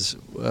musicians,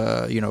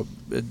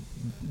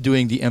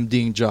 doing the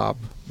MDing job,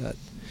 that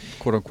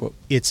quote unquote.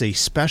 It's a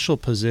special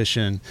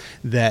position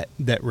that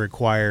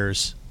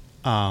requires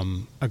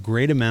a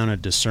great amount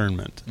of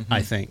discernment,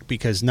 I think,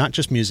 because not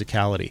just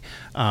musicality,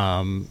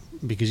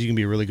 because you can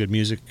be a really good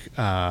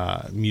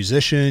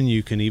musician,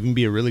 you can even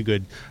be a really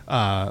good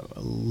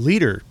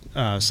leader,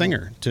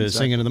 singer to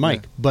sing into the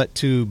mic, but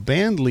to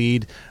band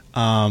lead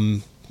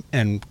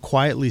and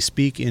quietly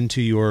speak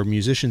into your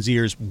musician's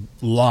ears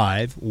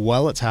live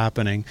while it's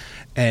happening,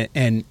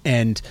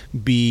 and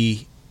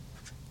be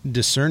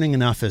discerning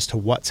enough as to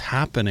what's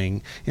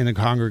happening in the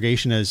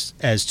congregation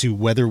as to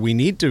whether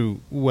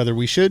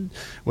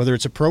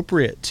it's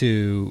appropriate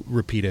to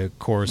repeat a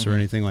chorus or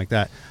anything like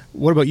that.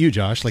 What about you,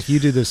 Josh? Like, you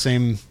do the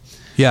same.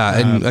 Yeah,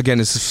 and again,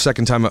 it's the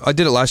second time. I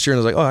did it last year,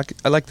 and I was like,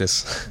 I like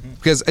this.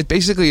 Because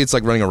it's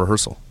like running a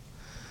rehearsal.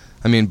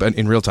 I mean, but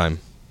in real time.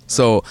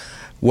 So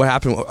what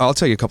happened, I'll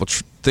tell you a couple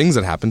things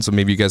that happened, so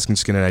maybe you guys can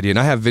just get an idea. And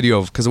I have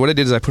video because what I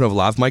did is I put a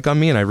lav mic on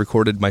me, and I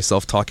recorded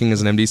myself talking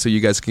as an MD, so you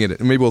guys can get it.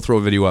 And maybe we'll throw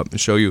a video up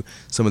and show you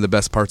some of the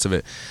best parts of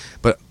it.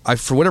 But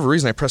for whatever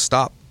reason, I pressed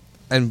stop,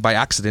 and by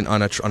accident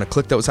on a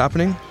click that was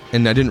happening,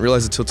 and I didn't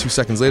realize it until 2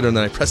 seconds later, and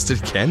then I pressed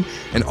it again,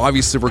 and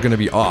obviously we're going to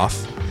be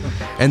off.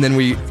 And then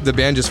the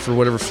band just, for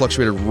whatever,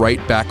 fluctuated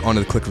right back onto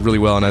the click really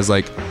well, and I was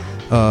like,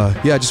 I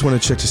just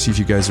want to check to see if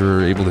you guys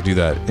are able to do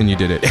that, and you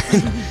did it.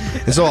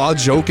 And so I'll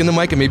joke in the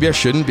mic, and maybe I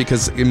shouldn't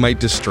because it might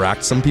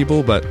distract some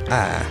people, but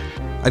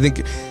I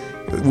think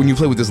when you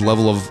play with this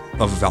level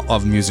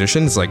of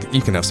musicians, like,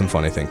 you can have some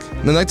fun, I think.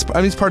 And that's,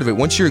 it's part of it.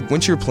 Once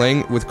you're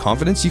playing with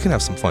confidence, you can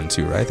have some fun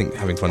too, right? I think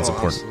having fun is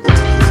important.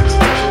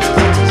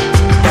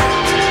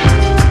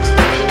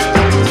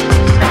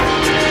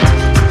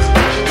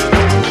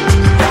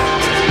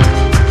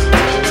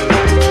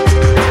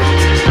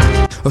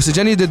 Oh, so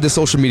Jenny did the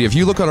social media. If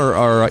you look on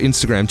our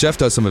Instagram, Jeff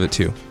does some of it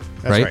too,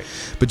 right?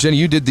 But Jenny,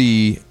 you did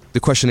the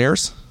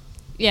questionnaires.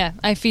 Yeah,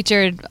 I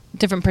featured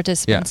different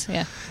participants.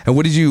 Yeah. And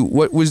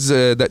what was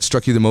that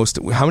struck you the most?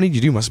 How many did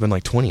you do? Must have been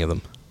like 20 of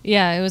them.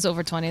 Yeah, it was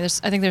over 20. I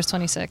think there's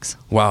 26.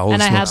 Wow.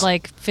 And I had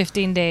like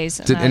 15 days.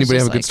 Did anybody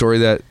have a good story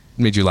that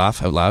made you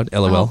laugh out loud?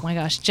 LOL. Oh my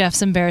gosh,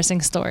 Jeff's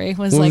embarrassing story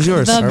was What like was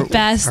yours? the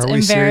best are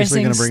we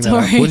seriously embarrassing gonna bring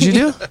that story. up? What did you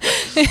do?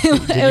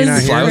 It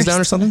was The fly was down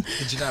or something?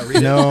 Did you not read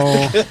it?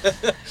 No.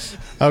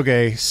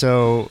 Okay,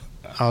 so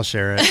I'll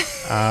share it.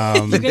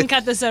 You can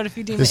cut this out if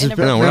you deem it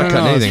No, No, we're not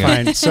cutting anything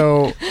out. it's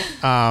fine.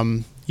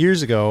 So,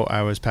 years ago,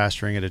 I was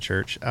pastoring at a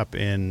church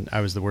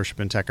I was the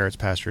worship and tech arts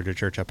pastor at a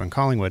church up in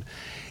Collingwood,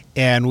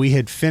 and we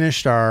had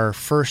finished our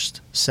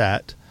first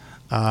set,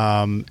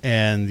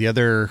 and the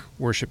other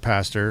worship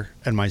pastor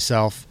and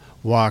myself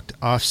walked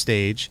off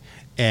stage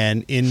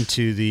and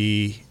into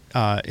the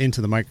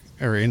mic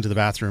or into the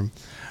bathroom.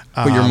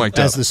 But you're mic'd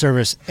as up. the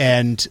service,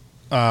 and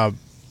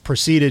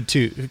proceeded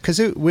to, because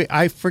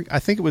I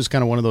think it was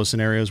kind of one of those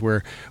scenarios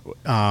where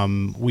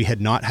we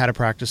had not had a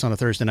practice on a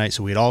Thursday night,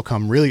 so we had all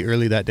come really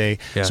early that day.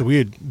 Yeah. So we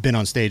had been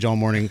on stage all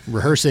morning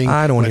rehearsing.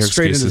 I don't want to hear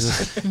straight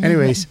excuses. into this.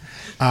 Anyways,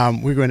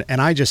 we were going,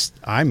 and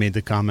I made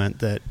the comment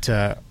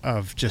that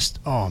of just,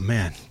 oh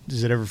man,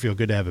 does it ever feel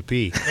good to have a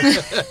pee?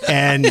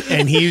 and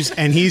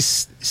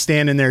he's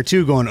standing there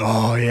too, going,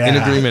 oh yeah, In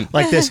agreement.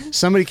 like this.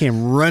 Somebody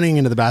came running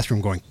into the bathroom,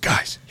 going,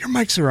 guys, your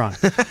mics are on,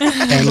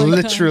 and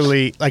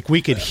literally, like,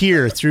 we could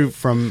hear through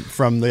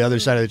from the other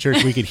side of the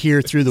church, we could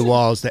hear through the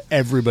walls that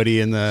everybody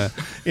in the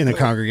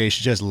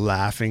congregation just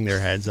laughing their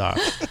heads off.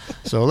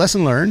 So,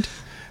 lesson learned.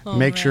 Oh,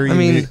 Make man. sure you I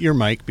mean- mute your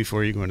mic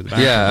before you go into the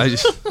bathroom.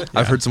 Yeah,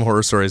 I've heard some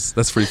horror stories.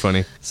 That's pretty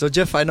funny. So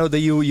Jeff, I know that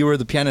you were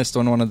the pianist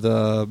on one of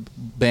the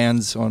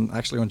bands on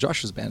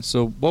Josh's band.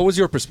 So what was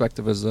your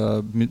perspective as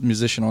a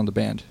musician on the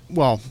band?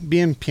 Well,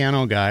 being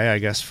piano guy, I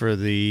guess, for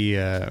the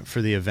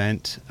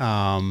event,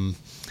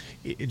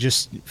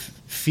 just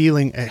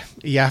feeling,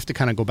 you have to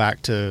kind of go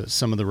back to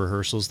some of the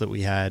rehearsals that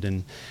we had,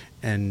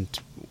 and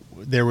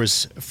there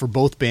was, for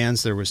both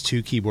bands, there was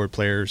 2 keyboard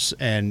players,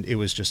 and it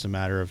was just a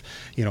matter of,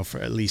 for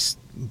at least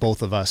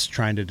both of us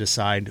trying to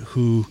decide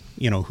who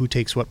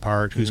takes what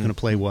part, who's going to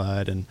play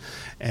what, and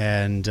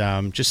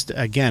just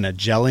again a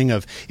gelling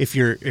of if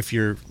you're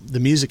the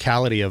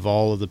musicality of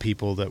all of the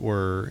people that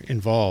were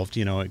involved.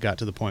 It got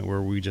to the point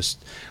where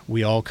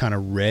we all kind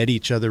of read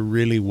each other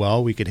really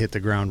well. We could hit the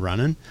ground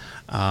running,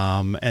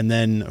 and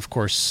then of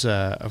course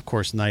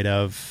night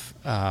of,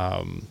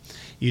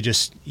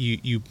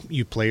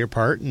 you play your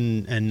part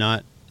and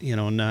not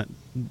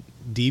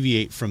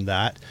deviate from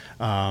that.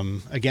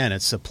 Again,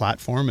 it's a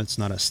platform, it's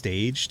not a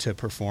stage to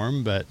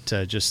perform, but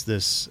just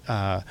this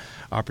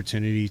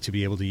opportunity to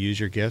be able to use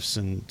your gifts,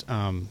 and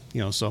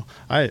so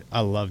I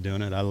love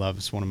doing it.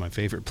 It's one of my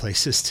favorite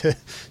places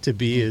to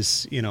be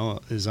is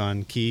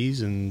on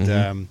keys,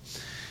 and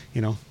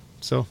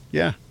so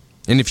yeah.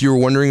 And if you were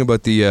wondering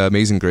about the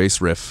Amazing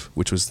Grace riff,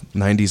 which was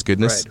 90s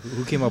goodness. Right.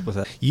 Who came up with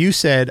that? You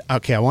said,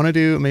 okay, I want to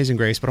do Amazing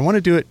Grace, but I want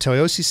to do it,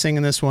 Toyosi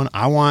singing this one.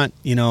 I want,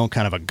 kind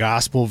of a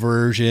gospel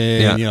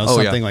version,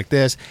 something like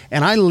this.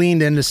 And I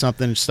leaned into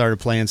something, started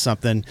playing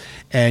something,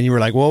 and you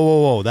were like,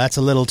 whoa, that's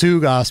a little too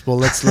gospel.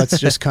 Let's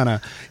just kind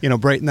of,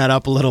 brighten that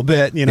up a little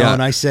bit,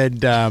 and I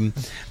said, well,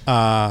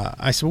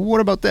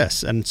 what about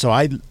this? And so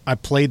I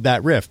played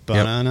that riff,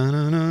 whatever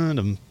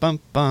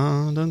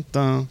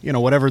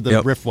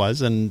the riff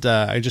was, and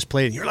I just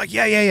played it. And you're like,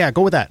 yeah,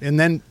 go with that. And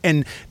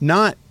then,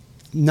 not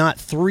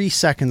 3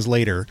 seconds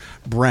later,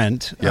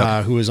 Brent,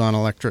 who is on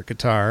electric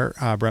guitar,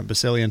 Brent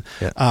Basilian,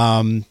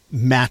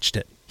 matched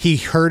it. He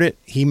heard it,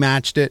 he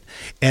matched it,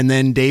 and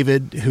then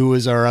David, who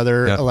was our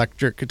other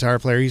electric guitar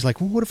player, he's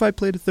like, well, what if I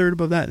played a third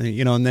above that?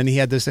 And then he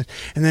had this, and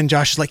then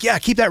Josh is like, yeah,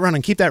 keep that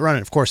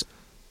running. Of course,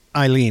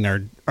 Eileen,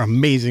 our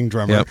amazing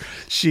drummer,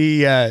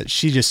 she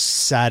just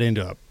sat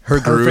into a her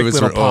perfect groove is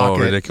little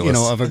pocket,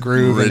 ridiculous. Of a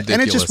groove,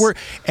 and it just worked.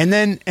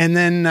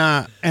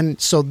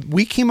 And so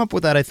we came up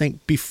with that, I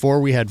think, before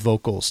we had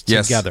vocals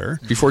together,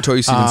 before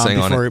Toyosi even sang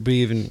on it, before we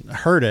even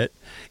heard it.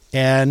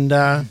 And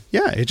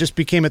it just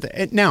became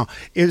now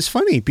it was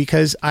funny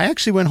because I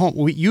actually went home.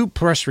 You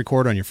pressed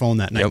record on your phone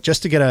that night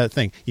just to get a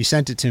thing. You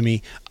sent it to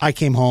me. I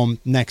came home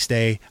next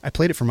day. I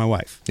played it for my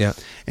wife. Yeah,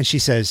 and she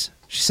says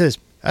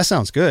that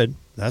sounds good.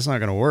 That's not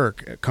going to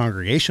work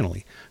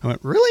congregationally. I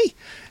went, really?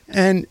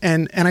 And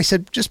I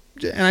said,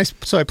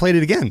 so I played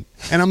it again,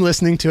 and I'm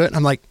listening to it, and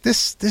I'm like,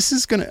 this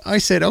is gonna. I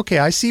said, okay,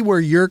 I see where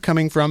you're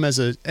coming from as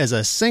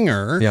a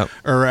singer,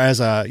 or as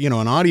a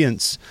an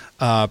audience,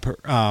 a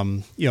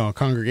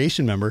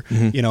congregation member,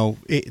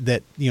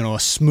 that a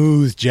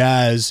smooth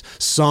jazz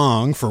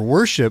song for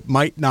worship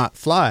might not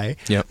fly.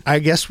 I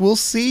guess we'll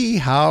see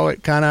how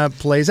it kind of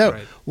plays out.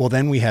 Right. Well,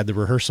 then we had the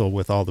rehearsal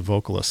with all the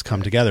vocalists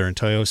come together, and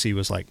Toyosi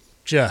was like,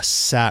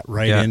 just sat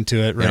right into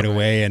it right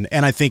away, and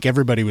I think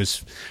everybody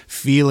was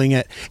feeling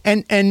it,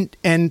 and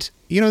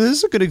this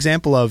is a good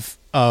example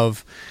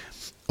of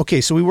okay,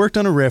 so we worked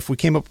on a riff, we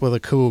came up with a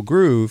cool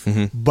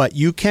groove, but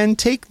you can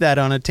take that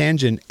on a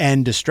tangent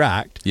and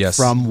distract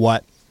from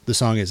what the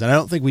song is, and I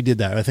don't think we did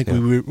that. I think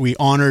we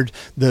honored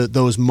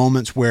those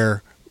moments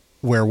where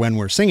when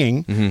we're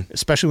singing,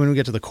 especially when we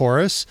get to the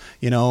chorus,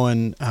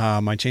 and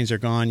My Chains Are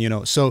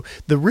Gone, so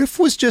the riff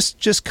was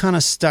just kind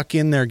of stuck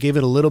in there, gave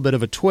it a little bit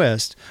of a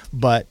twist,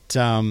 but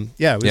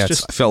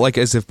it felt like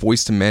as if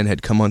Boyz II Men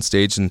had come on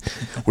stage and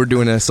we're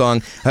doing a song.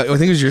 I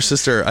think it was your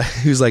sister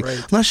who's like,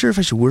 I'm not sure if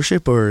I should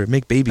worship or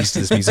make babies to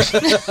this music,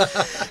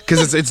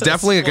 because it's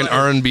definitely like an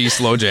R&B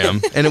slow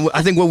jam, and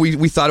I think what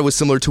we thought it was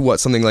similar to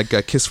something like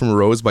Kiss from a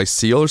Rose by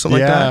Seal or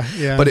something like that.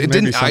 Yeah, but it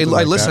didn't. I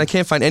listened. I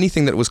can't find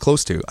anything that it was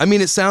close to. I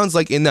mean, it sounds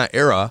like in that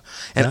era,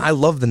 and I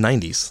love the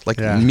 90s. Like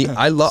me,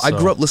 I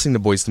grew up listening to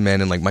Boyz II Men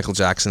and like Michael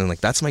Jackson, and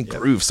like that's my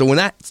groove. So when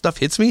that stuff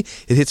hits me,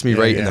 it hits me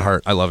right in the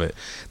heart. I love it.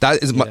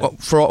 That is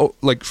for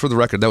the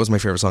record, that was my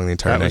favorite song of the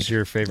entire night. That was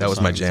your favorite. That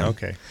was my jam.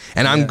 Okay,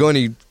 and I'm going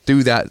to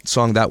do that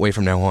song that way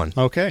from now on.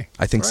 Okay,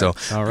 I think so.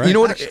 All right. You know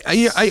what?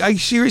 I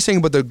see what you're saying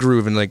about the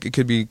groove, and like it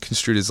could be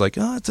construed as like,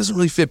 it doesn't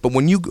really fit. But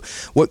when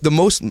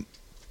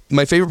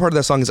my favorite part of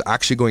that song is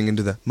actually going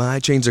into the My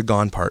Chains Are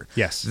Gone part.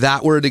 Yes.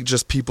 That where it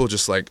just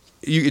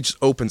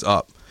opens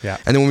up. Yeah.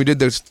 And then when we did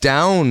this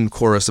down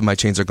chorus of My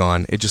Chains Are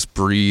Gone, it just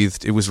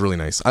breathed. It was really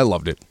nice. I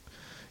loved it.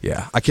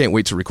 Yeah. I can't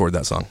wait to record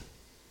that song.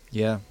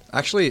 Yeah.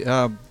 Actually,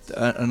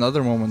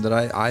 another moment that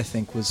I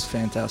think was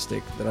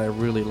fantastic that I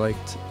really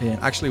liked, and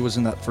actually was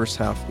in that first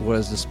half,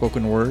 was the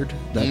spoken word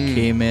that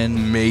came in.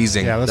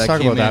 Amazing. Yeah, let's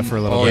talk about that for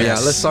a little bit. Yeah,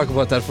 let's talk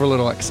about that for a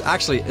little while.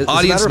 Actually,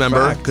 audience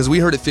member, because we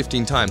heard it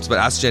 15 times, but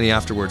ask Jenny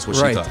afterwards what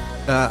she thought.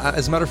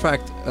 As a matter of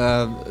fact,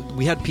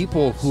 we had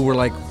people who were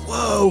like,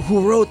 whoa,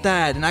 who wrote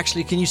that? And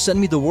actually, can you send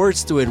me the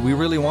words to it? We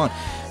really want...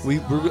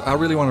 I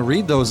really want to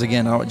read those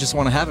again. I just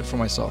want to have it for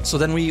myself. So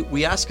then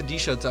we asked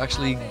Kadisha to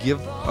actually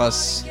give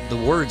us the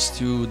words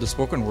to the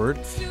spoken word.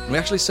 We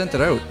actually sent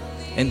it out.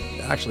 And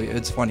actually,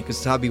 it's funny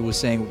because Tabi was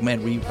saying,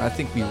 man, I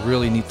think we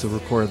really need to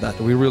record that.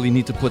 We really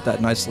need to put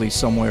that nicely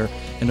somewhere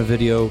in a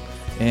video,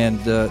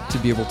 and to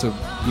be able to,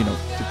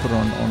 to put it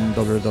on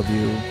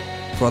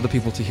WRW for other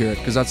people to hear it,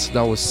 because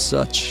that was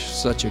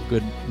such a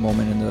good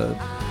moment in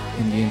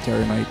in the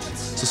entire night.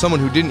 So someone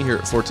who didn't hear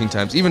it 14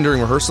 times, even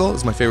during rehearsal,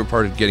 is my favorite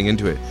part of getting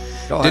into it.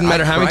 Didn't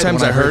matter how many cried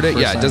times when I heard it.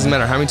 the Yeah, first it doesn't time.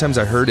 matter how many times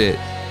I heard it.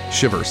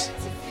 Shivers.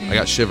 I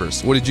got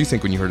shivers. What did you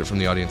think when you heard it from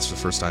the audience for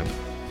the first time?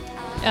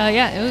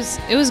 Yeah,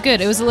 it was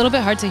good. It was a little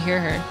bit hard to hear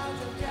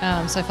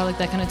her, so I felt like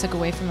that kind of took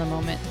away from the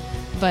moment.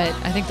 But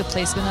I think the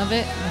placement of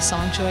it, the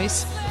song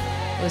choice,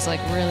 was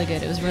like really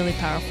good. It was really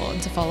powerful,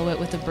 and to follow it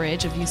with the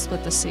bridge of "You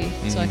Split the Sea,"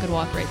 so I could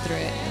walk right through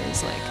it. It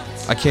was like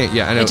I can't.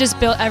 Yeah, I know. it just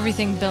built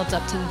everything built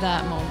up to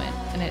that moment,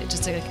 and it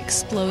just like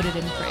exploded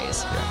in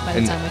praise by the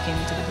And- time we came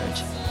into the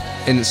bridge.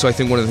 And so I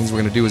think one of the things we're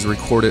going to do is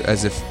record it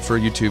as if for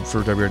YouTube,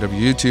 for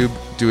WRW YouTube,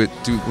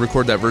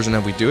 record that version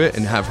as we do it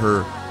and have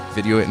her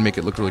video it and make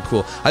it look really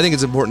cool. I think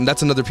it's important.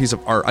 That's another piece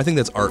of art. I think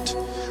that's art.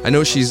 I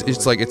know it's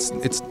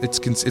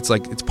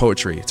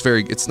poetry.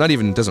 It's not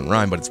even, it doesn't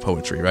rhyme, but it's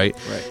poetry, right?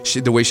 Right.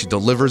 The way she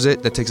delivers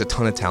it, that takes a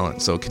ton of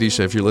talent. So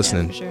Kadisha, if you're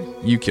listening, for sure.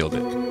 you killed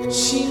it.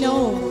 She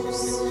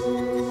knows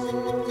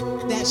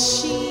that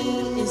she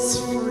is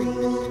free,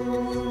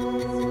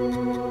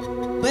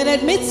 but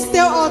admits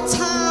there are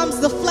times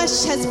the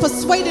flesh has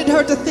persuaded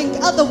her to think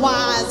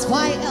otherwise.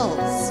 Why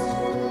else?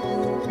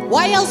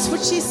 Why else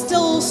would she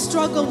still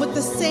struggle with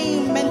the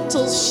same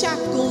mental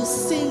shackles,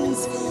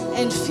 sins,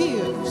 and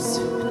fears?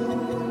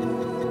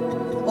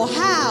 Or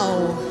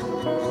how?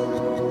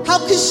 How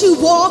could she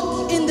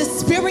walk in the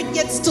spirit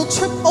yet still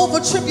trip over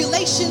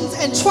tribulations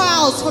and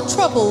trials? Her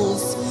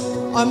troubles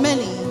are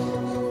many.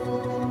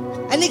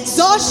 And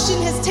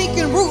exhaustion has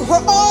taken root.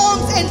 Her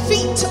arms and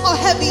feet are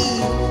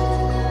heavy.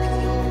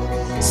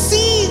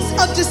 Seeds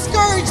of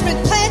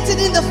discouragement planted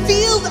in the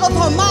field of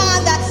her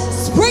mind that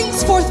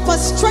springs forth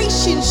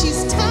frustration.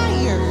 She's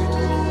tired,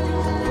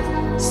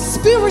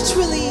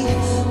 spiritually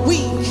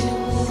weak,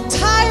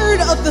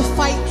 tired of the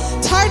fight,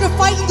 tired of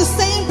fighting the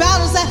same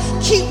battles that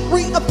keep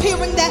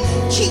reappearing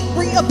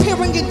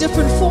in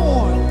different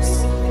forms.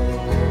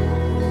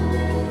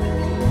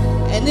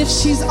 And if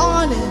she's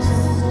honest,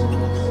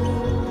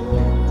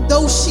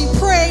 though she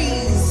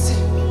prays,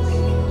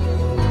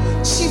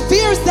 she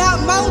fears that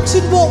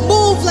mountain won't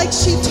move like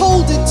she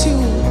told it to.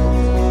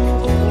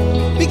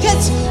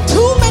 Because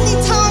too many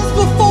times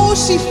before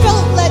she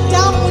felt let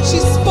down when she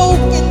spoke,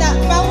 and that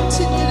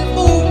mountain didn't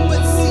move.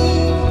 But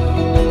see,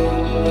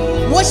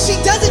 what she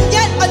doesn't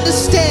yet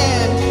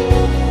understand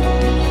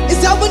is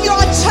that when you're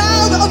a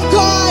child of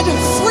God,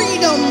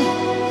 freedom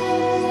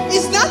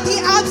is not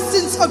the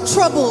absence of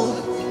trouble,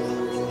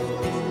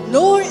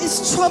 nor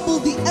is trouble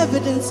the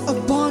evidence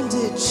of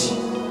bondage.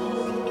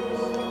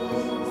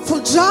 For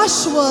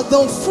Joshua,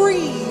 though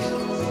free,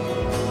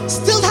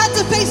 still had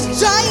to face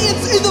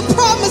giants in the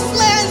promised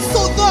land.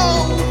 So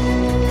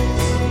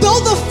though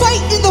the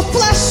fight in the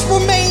flesh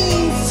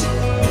remains,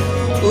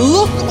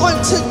 look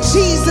unto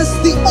Jesus,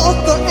 the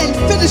author and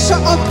finisher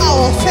of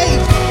our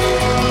faith.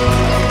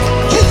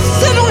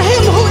 Consider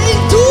him who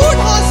endured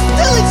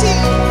hostility,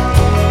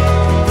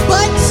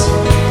 but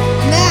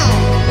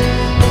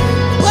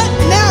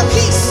now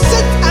he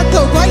sits at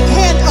the right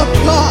hand of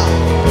God.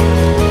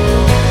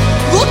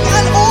 Look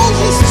at all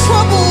his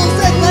troubles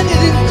and let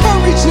it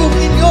encourage you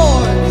in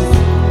yours.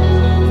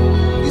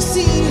 You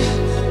see,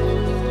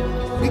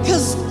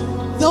 because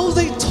though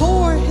they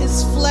tore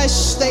his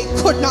flesh, they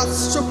could not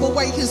strip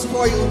away his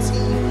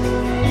royalty.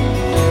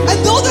 And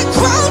though they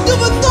crowned him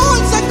with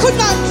thorns, they could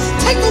not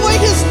take away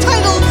his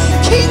title,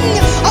 King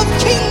of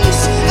Kings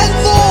and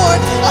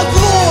Lord of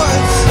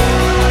Lords.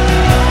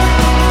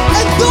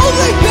 And though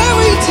they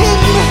buried him,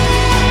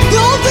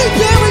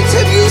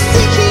 you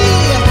see, he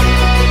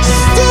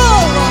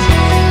still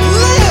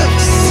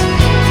lives.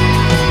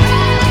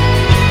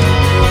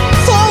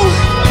 So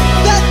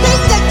that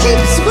thing that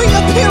keeps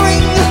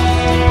reappearing,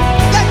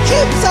 that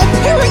keeps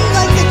appearing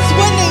like it's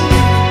winning,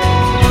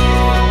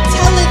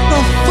 tell it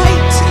the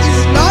fight is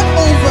not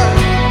over.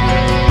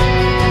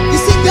 You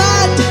see,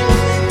 God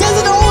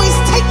doesn't always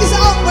take us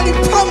out, but he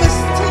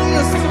promised to lead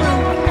us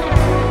through.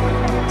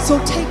 So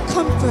take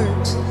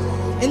comfort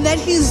in that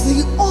he's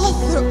the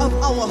author of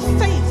our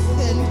faith,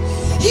 and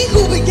he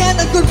who began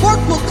a good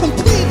work will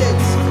complete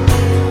it.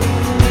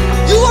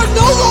 You are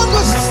no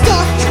longer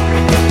stuck.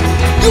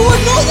 You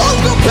are no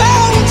longer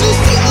bound. You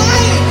see,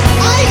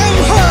 I am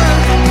her,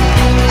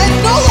 and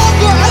no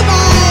longer am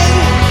I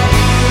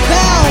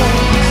bound.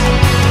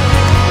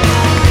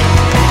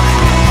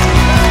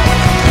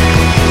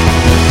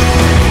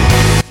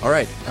 All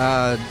right,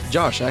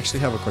 Josh, I actually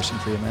have a question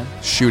for you, man.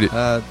 Shoot it.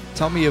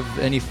 Tell me of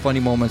any funny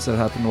moments that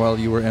happened while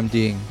you were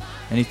MDing.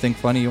 Anything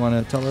funny you want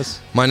to tell us?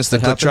 Minus the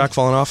that click happened? track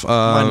falling off.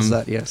 Minus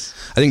that, yes.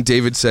 I think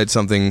David said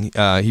something. He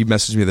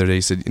messaged me the other day.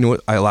 He said, "You know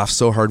what? I laughed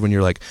so hard when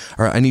you're like,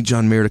 all right, I need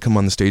John Mayer to come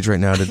on the stage right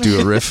now to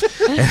do a riff."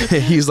 And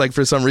he's like,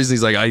 for some reason,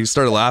 he's like, I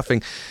started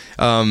laughing.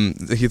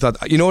 He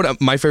thought, you know what?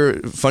 My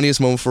favorite,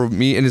 funniest moment for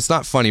me, and it's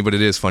not funny, but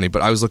it is funny.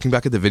 But I was looking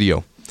back at the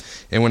video,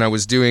 and when I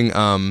was doing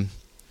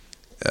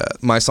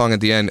my song at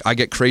the end, I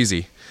Get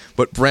Crazy,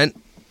 but Brent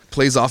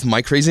plays off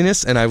my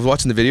craziness, and I was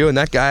watching the video, and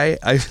that guy,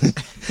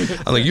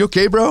 I'm like, you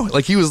okay, bro?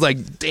 Like he was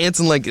like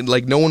dancing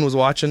like no one was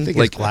watching. I think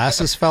like his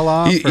glasses fell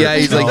off. he's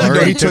like, or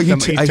no, he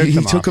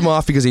took them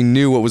off because he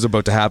knew what was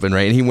about to happen,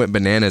 right? And he went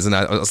bananas, and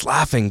I was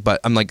laughing, but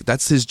I'm like,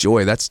 that's his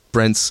joy. That's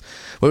Brent's.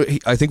 Well,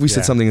 I think we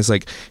said something. It's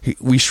like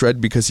we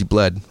shred because he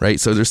bled, right?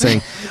 So they're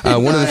saying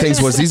one of the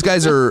things was these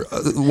guys are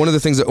one of the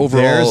things that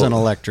overall. There's an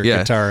electric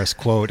guitarist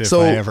quote if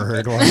I ever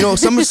heard one. You know,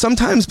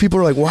 sometimes people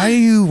are like, why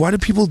do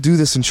people do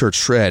this in church?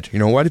 Shred. You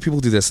know, why do people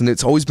do this? And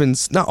it's always been,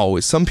 not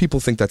always. Some people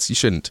think that's you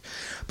shouldn't,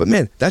 but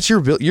man, that's your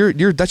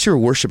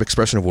worship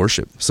expression of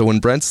worship. So when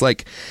Brent's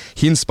like,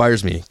 he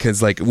inspires me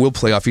because like we'll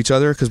play off each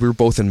other because we were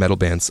both in metal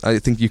bands. I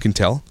think you can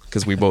tell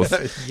because we both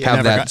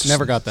have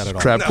never got that at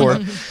all. Trap core.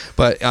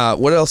 But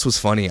what else was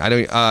funny? I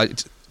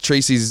don't.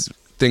 Tracy's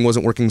thing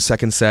wasn't working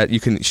second set.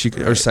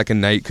 Or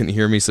second night couldn't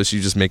hear me, so she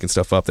was just making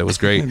stuff up. That was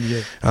great.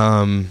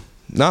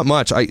 Not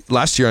much.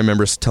 Last year I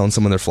remember telling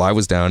someone their fly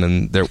was down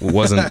and there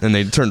wasn't, and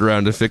they turned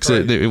around to fix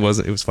it. It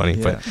wasn't. It was funny,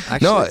 but actually,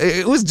 no,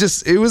 it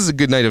was a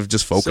good night of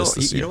just focus.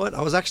 So you know what?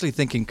 I was actually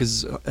thinking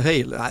because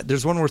hey,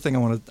 there's one more thing I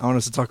want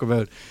us to talk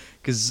about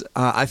because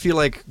I feel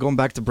like going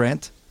back to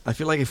Brent. I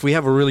feel like if we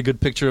have a really good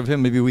picture of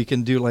him, maybe we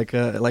can do like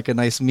a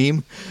nice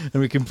meme,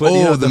 and we can put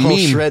the whole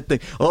meme. shred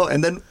thing. Oh,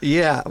 and then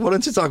why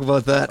don't you talk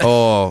about that?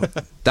 Oh,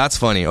 that's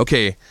funny.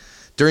 Okay.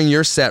 During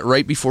your set,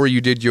 right after you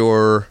did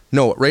your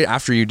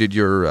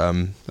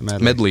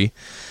medley,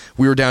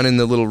 we were down in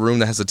the little room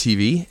that has a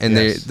TV,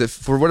 and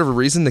for whatever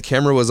reason, the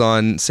camera was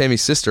on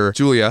Sammy's sister,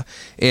 Julia,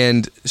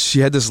 and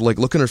she had this like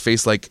look in her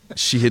face like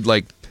she had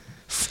like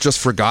just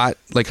forgot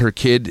like her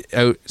kid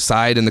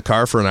outside in the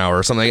car for an hour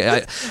or something.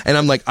 And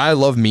I'm like, I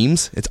love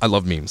memes. I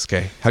love memes.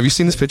 Okay, have you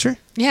seen this picture?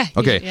 Yeah.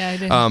 Okay. Yeah,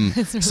 I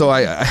did. So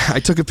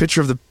I took a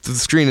picture of the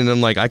screen, and I'm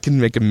like, I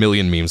can make a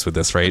million memes with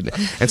this, right?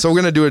 And so we're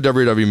gonna do a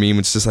WW meme.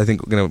 It's just I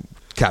think we're gonna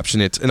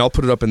caption it, and I'll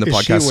put it up in the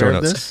podcast show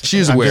notes. She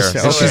is aware.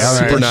 She's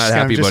super not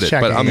happy about it,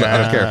 but I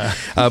don't care.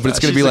 But it's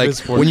gonna be like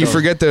when you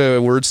forget the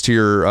words to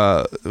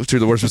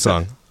the worship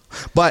song.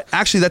 But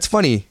actually, that's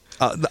funny.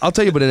 I'll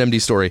tell you about an MD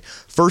story.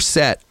 First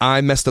set, I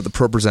messed up the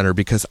Pro Presenter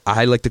because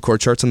I like the chord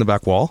charts on the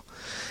back wall.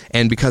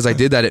 And because I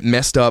did that, it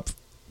messed up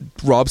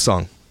Rob's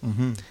song.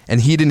 Mm-hmm.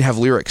 And he didn't have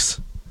lyrics.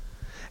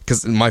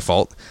 Because my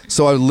fault.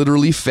 So I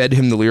literally fed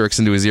him the lyrics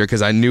into his ear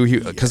because I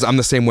knew because I'm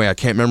the same way. I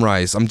can't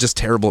memorize. I'm just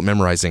terrible at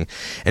memorizing.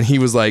 And he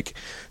was like,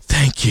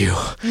 thank you.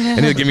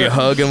 And he'll give me a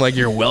hug. And I'm like,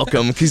 you're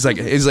welcome. He's like,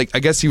 I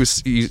guess he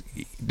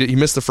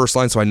missed the first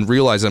line. So I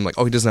realized, I'm like,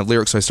 oh, he doesn't have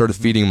lyrics. So I started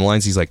feeding him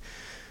lines. He's like,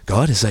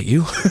 God, is that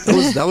you?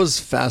 that was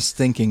fast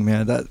thinking,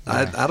 man.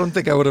 I don't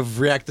think I would have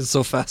reacted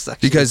so fast,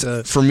 actually.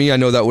 Because for me, I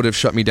know that would have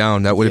shut me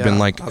down. That would have been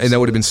like, absolutely. And that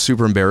would have been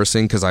super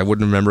embarrassing because I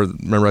wouldn't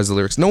memorize the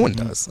lyrics. No one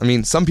does. I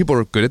mean, some people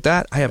are good at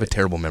that. I have a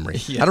terrible memory.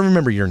 Yeah. I don't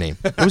remember your name.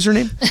 What was your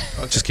name?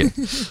 Just kidding.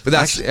 But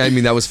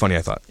that was funny,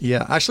 I thought.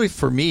 Yeah, actually,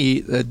 for me,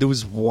 there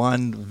was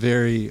one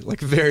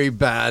very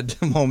bad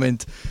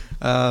moment.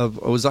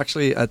 It was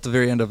actually at the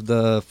very end of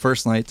the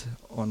first night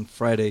on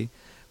Friday.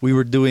 We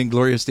were doing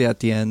Glorious Day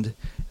at the end.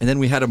 And then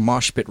we had a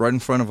mosh pit right in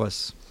front of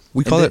us.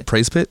 We call it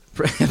praise pit.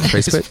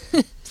 Praise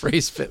pit.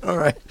 Praise pit. All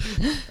right,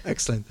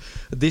 excellent.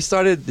 They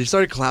started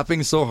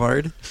clapping so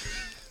hard,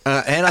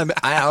 and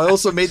I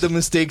also made the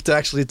mistake to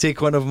actually take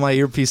one of my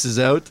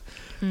earpieces out.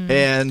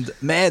 And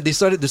man, they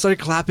started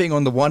clapping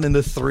on the 1 and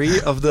the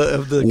 3 of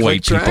the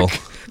white click people.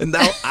 track. And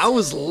now I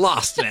was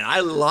lost, man. I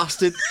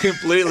lost it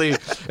completely.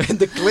 And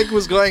the click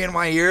was going in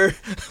my ear.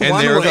 And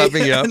they were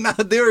clapping, yeah. And now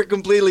they were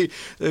completely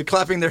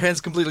clapping their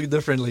hands completely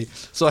differently.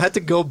 So I had to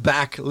go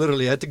back,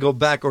 literally. I had to go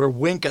back or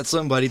wink at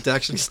somebody to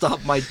actually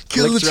stop my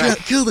Kill the track.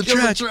 Kill the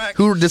track.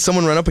 Who did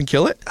someone run up and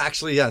kill it?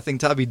 Actually, yeah, I think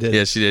Tabby did.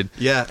 Yeah, she did.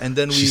 Yeah, and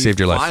then she saved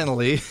your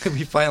life.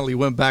 We finally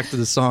went back to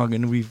the song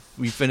and we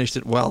finished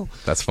it well.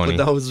 That's funny.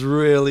 But that was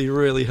really,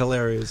 really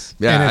hilarious.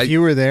 Yeah, and if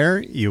you were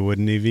there, you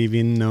wouldn't have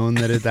even known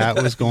that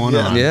was going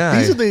on. Yeah,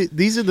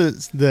 these are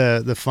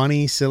the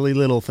funny, silly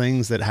little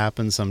things that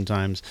happen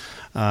sometimes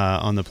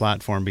on the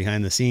platform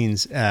behind the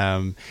scenes.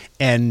 And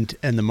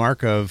the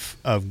mark of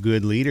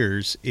good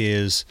leaders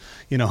is,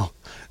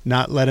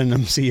 not letting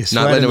them see you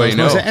sweat. Not letting anybody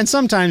know. And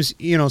sometimes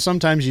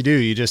you do.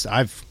 You just,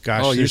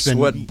 there's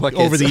been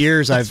over the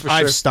years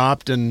I've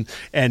stopped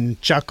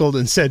and chuckled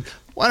and said,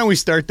 why don't we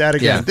start that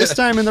again? Yeah. This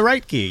time in the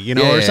right key,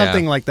 or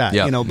something like that.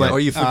 Yeah. But or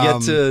you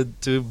forget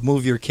to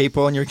move your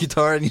capo on your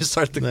guitar and you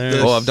start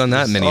the. I've done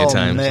that many a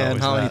time. Man,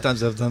 how many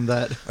times I've done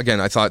that?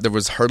 Again, I thought there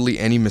was hardly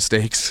any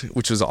mistakes,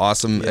 which was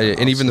awesome.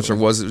 And even if there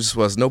was, it just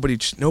was nobody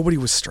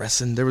was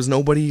stressing. There was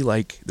nobody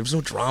there was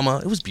no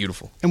drama. It was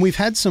beautiful. And we've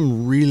had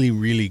some really,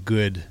 really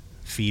good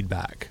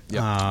feedback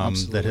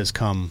that has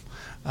come,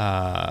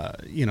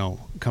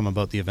 come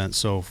about the event.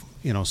 So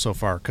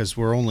far, because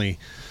we're only.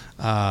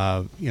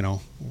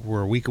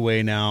 We're a week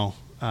away now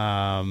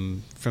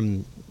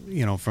from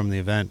the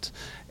event,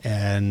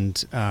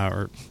 and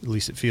or at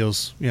least it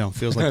feels like that.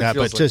 Feels But like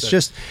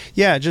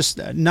that. just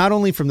not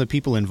only from the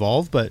people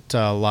involved, but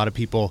a lot of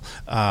people.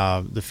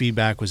 The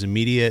feedback was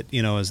immediate.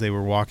 As they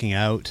were walking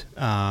out,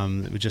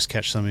 it would just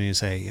catch somebody and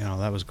say,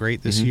 that was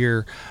great this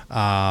year.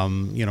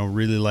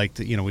 Really liked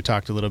it. We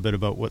talked a little bit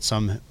about what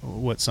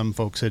some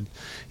folks had,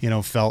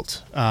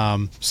 felt.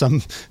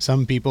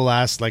 Some people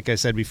asked, like I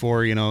said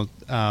before,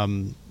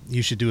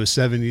 you should do a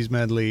 70s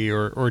medley,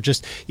 or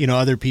just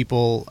other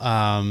people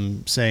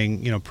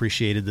saying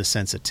appreciated the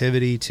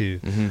sensitivity to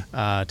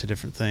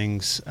different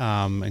things,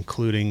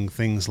 including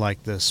things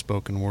like the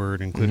spoken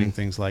word, including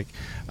things like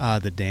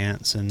the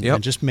dance, and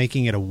just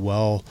making it a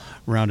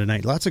well-rounded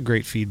night. Lots of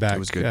great feedback. It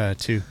was good.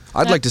 Too.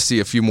 I'd like to see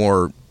a few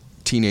more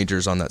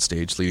teenagers on that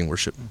stage leading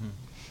worship.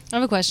 I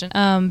have a question.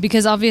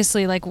 Because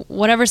obviously, like,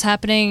 whatever's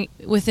happening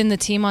within the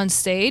team on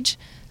stage,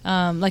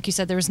 like you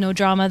said, there was no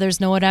drama, there's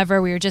no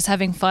whatever. We were just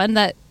having fun.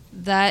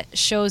 That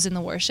shows in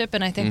the worship,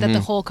 and I think that the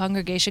whole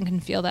congregation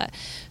can feel that.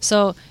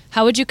 So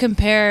how would you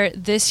compare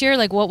this year?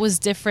 Like, what was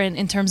different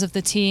in terms of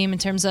the team, in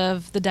terms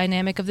of the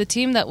dynamic of the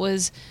team that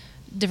was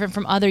different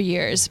from other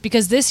years?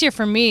 Because this year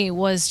for me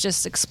was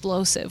just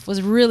explosive,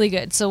 was really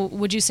good. So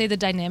would you say the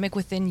dynamic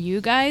within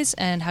you guys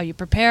and how you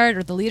prepared,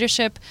 or the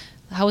leadership,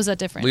 how was that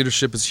different?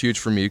 Leadership is huge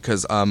for me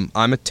because I'm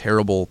a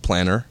terrible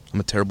planner. I'm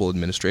a terrible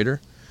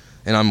administrator,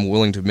 and I'm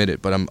willing to admit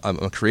it, but I'm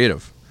a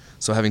creative.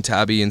 So having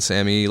Tabby and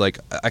Sammy, like,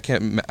 I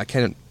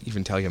can't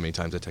even tell you how many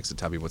times I texted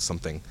Tabby with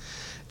something.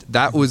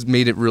 That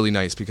made it really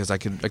nice because I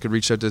could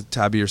reach out to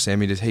Tabby or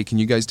Sammy to, hey, can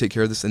you guys take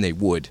care of this? And they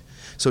would.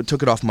 So it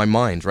took it off my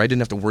mind, right? I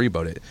didn't have to worry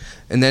about it.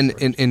 And then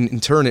in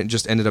turn, it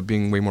just ended up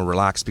being way more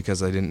relaxed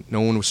because no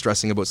one was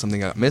stressing about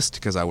something I got missed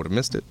because I would have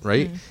missed it,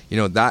 right?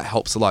 That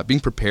helps a lot. Being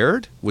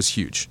prepared was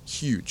huge.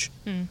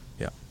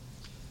 Yeah.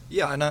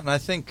 Yeah, and I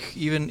think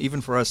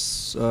even for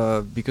us,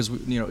 because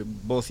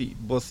both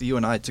you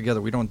and I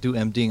together, we don't do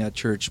MDing at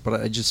church, but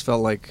I just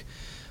felt like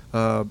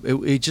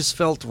it just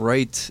felt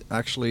right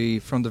actually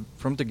from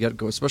the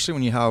get-go, especially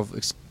when you have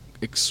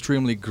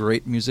extremely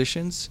great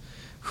musicians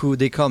who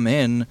they come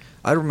in.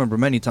 I remember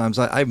many times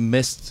I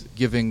missed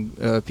giving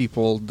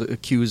people the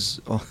cues,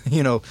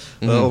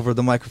 over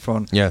the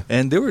microphone. Yeah,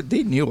 and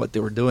they knew what they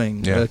were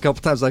doing. Yeah. A couple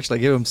times actually,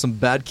 I gave them some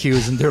bad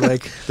cues, and they're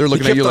like, they're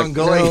looking at you like,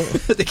 going.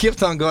 They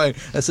kept on going.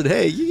 I said,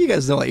 hey, you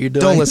guys know what you're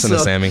doing. Don't listen to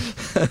Sammy.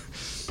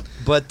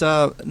 But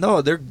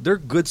no, they're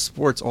good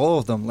sports, all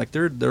of them. Like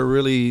they're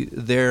really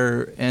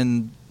there,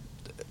 and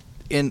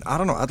I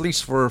don't know, at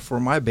least for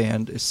my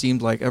band, it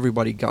seemed like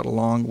everybody got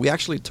along. We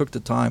actually took the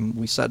time.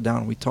 We sat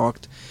down, we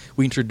talked,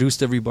 we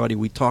introduced everybody,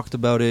 we talked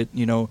about it.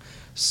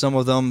 Some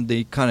of them,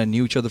 they kind of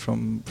knew each other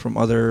from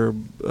other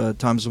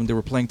times when they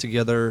were playing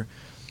together.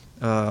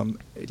 And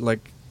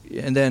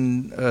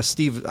then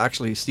Steve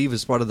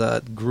is part of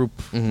that group.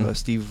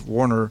 Steve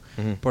Warner,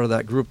 part of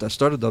that group that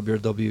started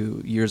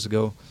WRW years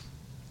ago.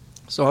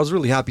 So I was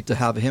really happy to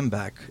have him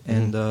back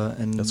and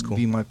That's cool.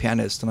 be my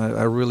pianist, and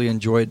I really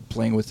enjoyed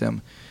playing with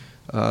him.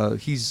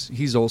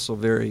 He's also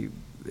very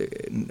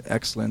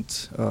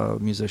excellent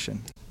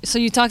musician. So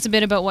you talked a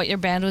bit about what your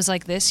band was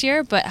like this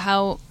year, but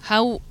how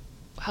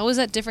was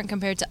that different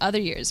compared to other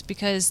years?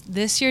 Because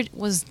this year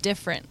was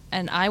different,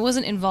 and I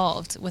wasn't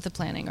involved with the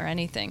planning or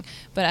anything,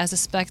 but as a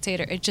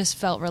spectator, it just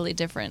felt really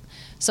different.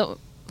 So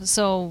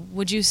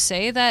would you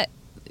say that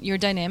your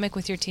dynamic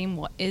with your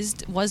team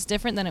was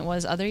different than it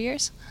was other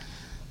years?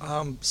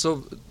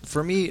 So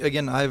for me,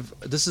 again,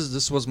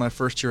 this was my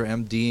first year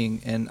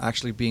MDing and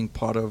actually being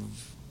part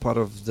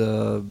of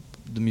the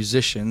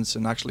musicians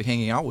and actually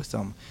hanging out with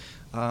them.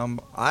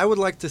 I would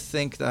like to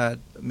think that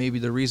maybe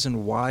the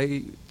reason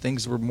why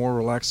things were more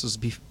relaxed is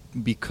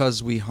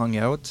because we hung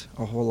out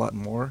a whole lot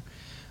more.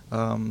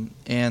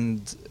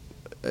 And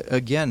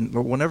again,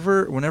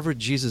 whenever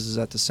Jesus is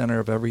at the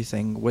center of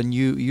everything, when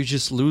you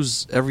just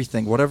lose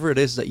everything, whatever it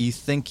is that you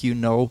think you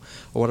know,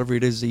 or whatever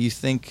it is that you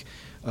think,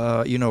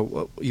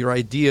 your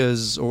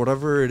ideas, or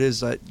whatever it is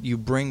that you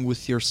bring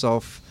with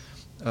yourself,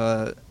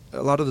 a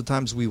lot of the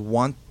times we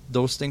want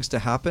those things to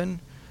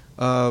happen.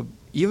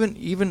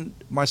 Even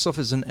myself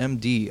as an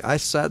MD, I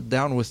sat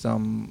down with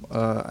them.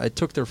 I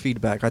took their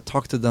feedback. I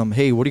talked to them.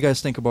 Hey, what do you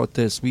guys think about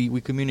this?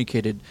 We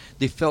communicated.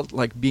 They felt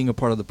like being a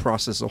part of the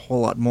process a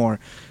whole lot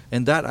more,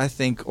 and that I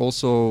think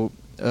also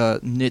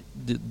knit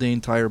the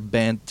entire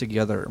band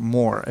together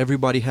more.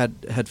 Everybody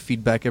had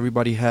feedback.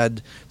 Everybody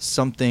had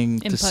something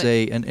to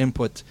say and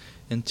input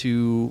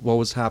into what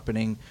was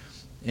happening,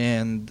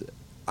 and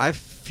I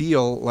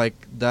feel like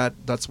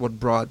that's what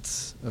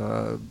brought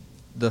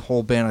the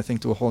whole band, I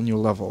think, to a whole new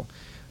level.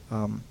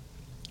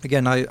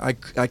 Again, I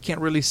can't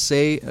really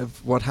say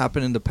of what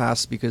happened in the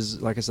past because,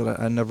 like I said,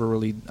 I've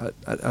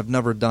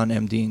never done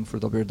MDing for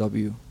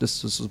WRW.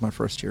 This was my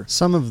first year.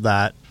 Some of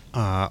that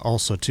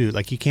also too,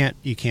 like you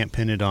can't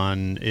pin it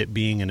on it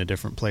being in a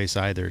different place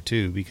either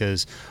too,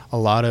 because a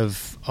lot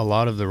of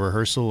the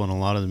rehearsal and a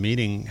lot of the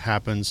meeting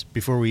happens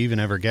before we even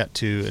ever get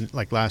to, and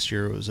like last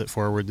year it was at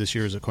Forward, this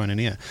year is at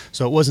Koinonia.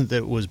 So it wasn't that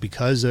it was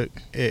because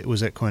it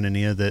was at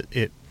Koinonia that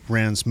it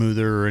ran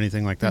smoother or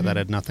anything like that. That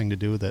had nothing to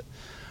do with it.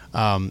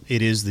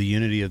 It is the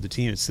unity of the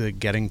team. It's the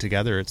getting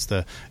together. It's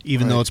the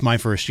even though it's my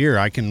first year,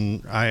 I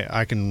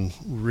can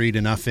read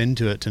enough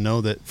into it to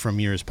know that from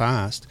years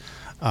past,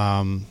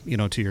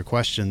 to your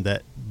question,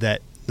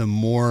 that the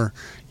more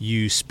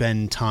you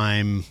spend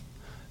time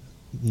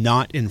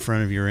not in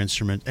front of your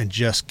instrument and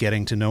just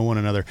getting to know one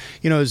another,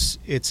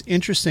 it's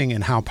interesting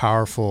and how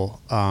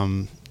powerful,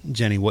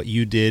 Jenny, what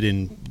you did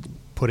in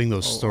putting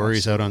those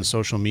stories out on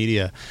social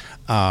media.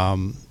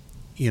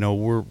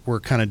 We're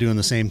kind of doing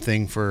the same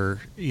thing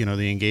for,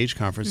 the Engage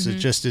conference. It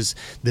just is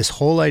this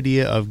whole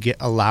idea of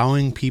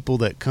allowing people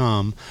that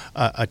come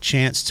a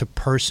chance to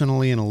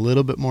personally and a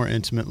little bit more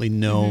intimately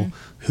know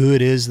who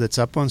it is that's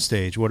up on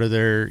stage. What are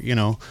their,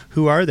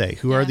 who are they?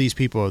 Who are these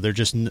people? They're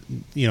just,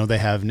 they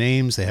have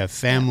names, they have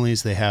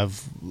families, they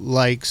have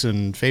likes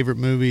and favorite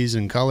movies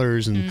and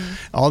colors and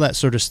all that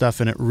sort of stuff.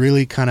 And it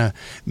really kind of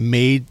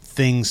made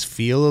things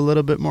feel a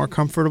little bit more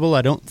comfortable.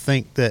 I don't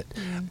think that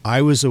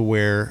I was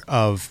aware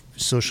of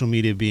social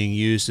media being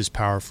used as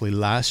powerfully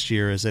last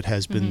year as it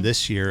has been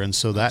this year, and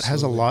so that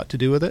has a lot to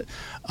do with it.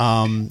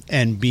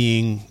 And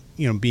being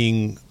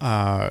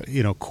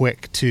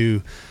quick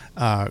to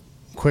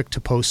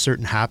post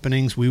certain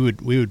happenings. We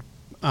would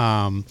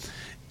I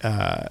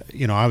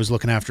was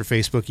looking after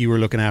Facebook, you were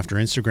looking after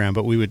Instagram,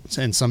 but we would,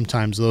 and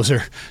sometimes those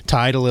are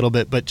tied a little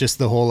bit, but just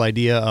the whole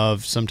idea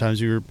of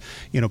sometimes we were,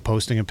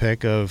 posting a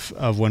pic of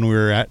when we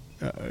were at,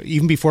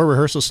 even before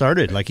rehearsal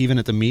started, like even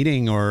at the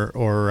meeting or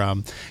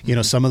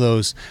some of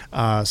those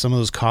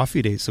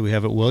coffee dates that we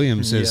have at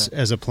Williams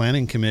as a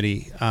planning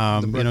committee,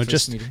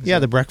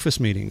 the breakfast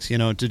meetings,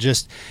 to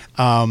just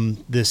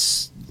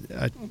this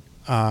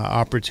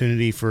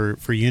opportunity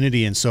for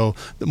unity. And so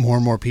the more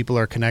and more people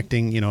are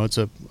connecting, it's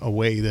a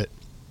way that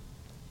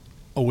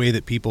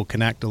people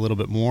connect a little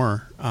bit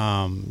more,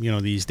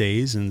 these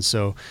days. And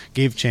so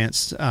gave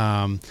chance,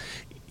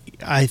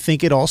 I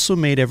think it also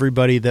made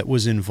everybody that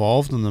was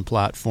involved in the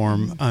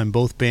platform on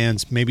both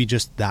bands maybe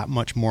just that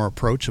much more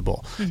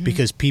approachable,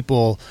 because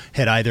people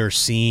had either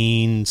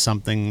seen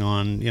something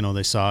on,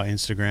 they saw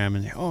Instagram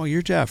and, oh,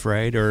 you're Jeff,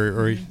 right?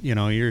 Or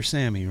you're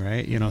Sammy,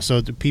 right?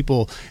 So the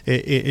people,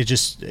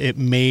 it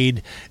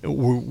made,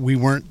 we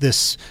weren't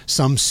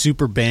some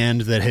super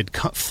band that had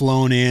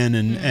flown in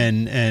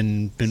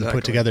and been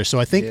put together. So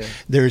I think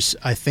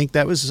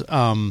that was,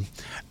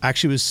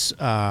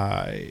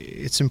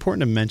 it's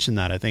important to mention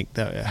that. I think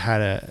that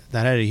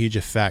had a huge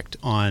effect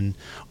on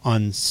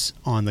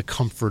the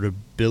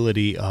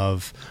comfortability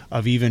of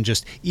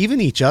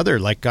even each other.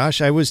 Like, gosh,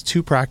 I was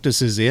 2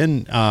 practices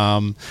in.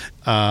 I'm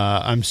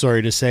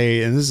sorry to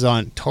say, and this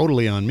is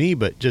totally on me,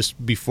 but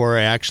just before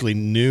I actually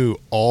knew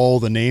all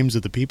the names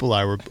of the people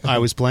I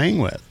was playing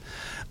with.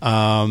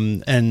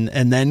 And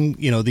then,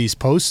 these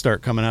posts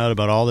start coming out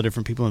about all the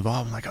different people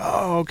involved. I'm like,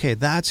 oh, okay,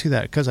 that's who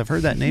that, because I've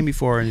heard that name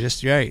before, and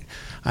just, right,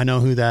 I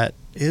know who that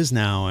is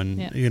now, and,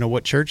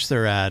 what church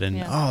they're at,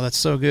 and, oh, that's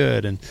so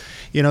good. And,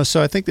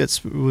 so I think that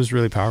was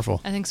really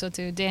powerful. I think so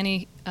too.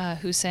 Danny,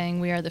 who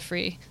sang We Are the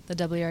Free, the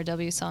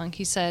WRW song,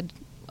 he said,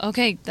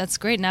 okay, that's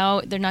great.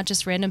 Now they're not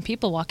just random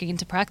people walking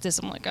into practice.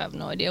 I'm like, I have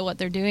no idea what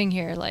they're doing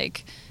here,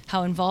 like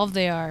how involved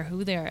they are,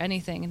 who they are,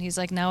 anything. And he's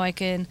like, now I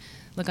can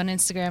look on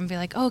Instagram and be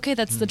like, oh, okay,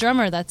 that's the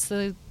drummer, that's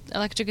the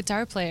electric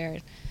guitar player.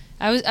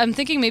 I'm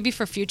thinking maybe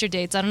for future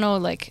dates, I don't know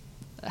like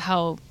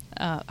how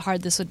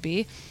hard this would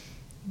be,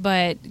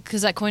 but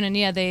because at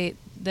Koinonia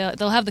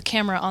they'll have the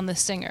camera on the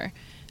singer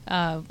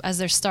as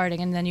they're starting,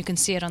 and then you can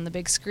see it on the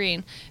big screen.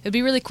 It would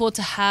be really cool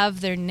to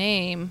have their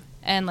name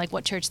and like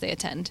what church they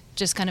attend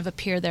just kind of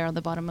appear there on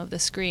the bottom of the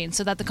screen,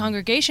 so that the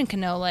congregation can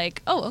know, like,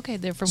 oh, okay,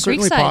 they're from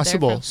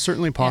Creekside.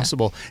 Certainly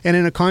possible. Yeah. And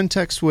in a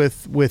context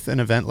with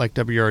an event like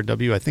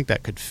WRW, I think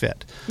that could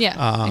fit.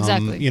 Yeah,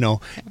 exactly.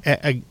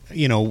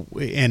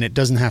 And it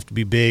doesn't have to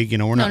be big.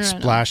 We're not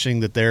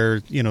splashing that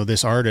they're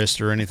this artist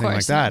or anything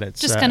like that.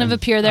 It's just kind of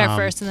appear there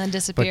first and then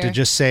disappear. But to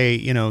just say,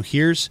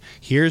 here's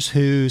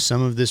who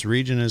some of this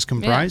region is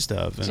comprised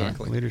of, and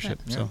leadership.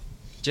 Yeah. So.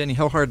 Jenny,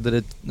 how hard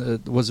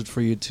was it for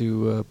you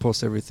to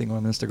post everything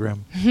on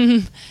Instagram?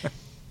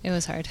 It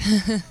was hard,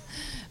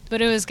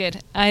 but it was good.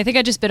 I think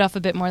I just bit off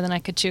a bit more than I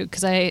could chew,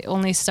 because I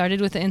only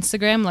started with the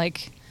Instagram,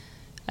 like,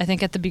 I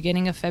think at the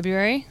beginning of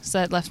February. So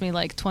that left me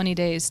like 20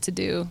 days to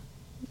do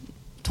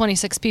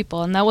 26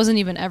 people, and that wasn't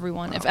even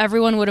everyone. Wow. If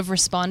everyone would have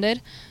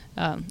responded,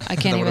 I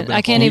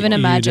can't even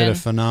imagine. You did a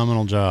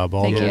phenomenal job.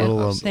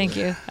 Thank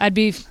you. I'd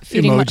be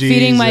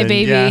feeding my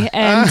baby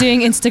and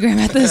doing Instagram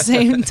at the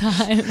same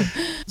time.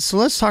 So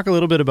let's talk a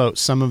little bit about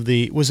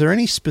was there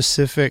any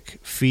specific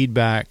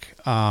feedback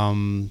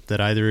that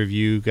either of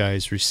you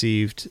guys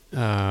received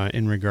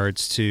in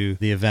regards to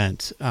the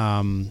event,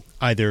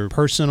 either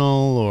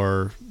personal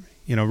or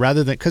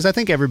rather than, because I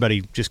think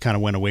everybody just kind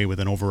of went away with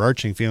an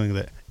overarching feeling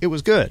that it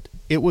was good.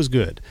 It was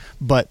good.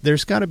 But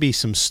there's got to be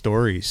some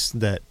stories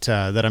that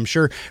I'm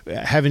sure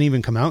haven't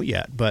even come out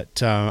yet.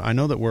 But I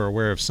know that we're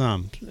aware of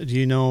some. Do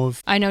you know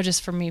of? I know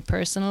just for me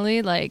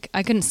personally, like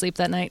I couldn't sleep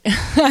that night.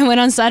 I went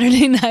on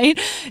Saturday night.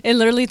 It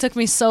literally took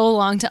me so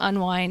long to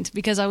unwind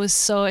because I was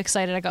so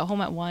excited. I got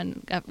home at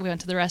 1. We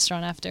went to the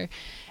restaurant after.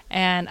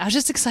 And I was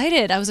just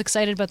excited. I was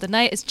excited about the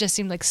night. It just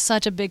seemed like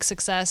such a big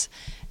success.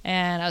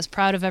 And I was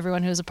proud of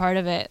everyone who was a part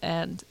of it.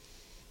 And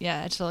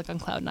yeah, I just feel like on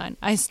cloud 9.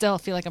 I still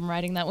feel like I'm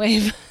riding that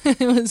wave. It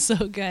was so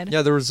good.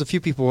 Yeah, there was a few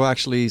people who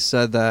actually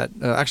said that,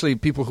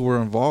 people who were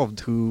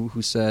involved who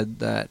said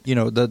that,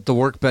 the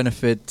work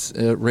benefit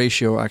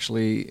ratio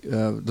actually,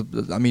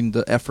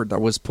 the effort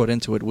that was put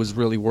into it was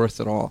really worth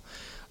it all.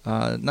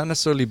 Not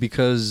necessarily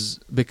because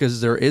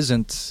there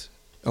isn't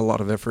a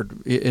lot of effort.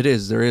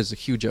 There is a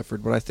huge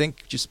effort, but I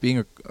think just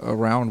being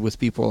around with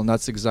people, and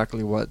that's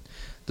exactly what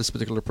this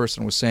particular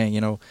person was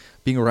saying,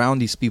 being around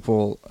these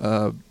people,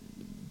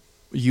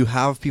 you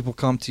have people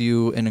come to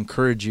you and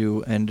encourage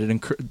you, and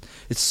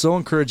it's so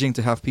encouraging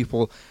to have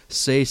people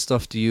say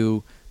stuff to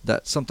you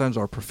that sometimes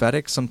are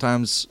prophetic,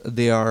 sometimes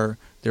they're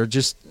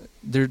just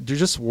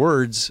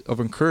words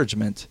of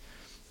encouragement,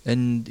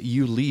 and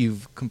you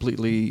leave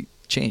completely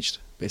changed,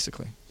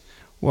 basically.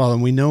 Well,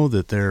 and we know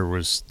that there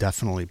was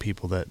definitely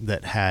people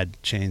that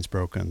had chains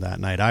broken that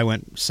night. I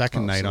went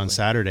second night on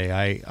Saturday.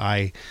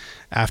 I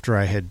after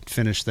I had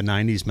finished the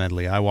 90s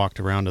medley, I walked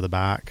around to the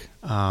back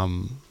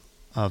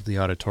of the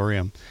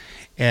auditorium,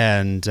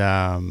 and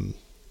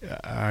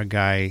a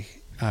guy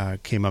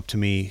came up to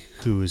me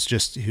who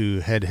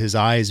had his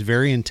eyes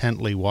very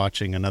intently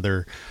watching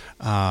another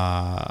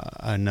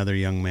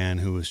young man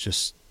who was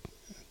just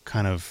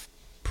kind of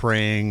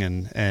praying,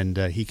 and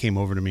he came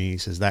over to me. He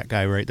says, "That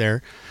guy right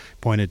there,"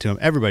 pointed to him.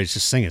 Everybody's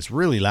just singing. It's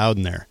really loud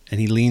in there. And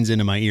he leans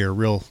into my ear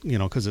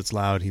because it's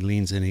loud. He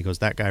leans in and he goes,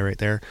 "That guy right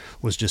there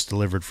was just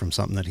delivered from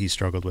something that he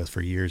struggled with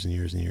for years and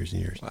years and years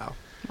and years."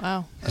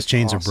 Wow. His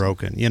chains are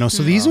broken.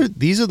 So these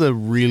are the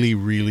really,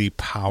 really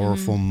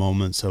powerful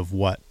moments of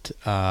what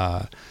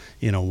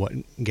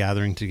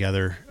gathering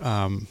together,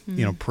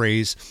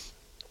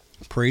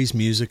 praise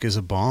music is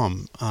a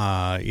balm,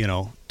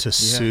 to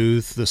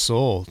soothe the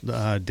soul.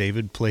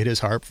 David played his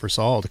harp for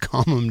Saul to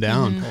calm him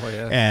down.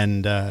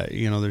 And,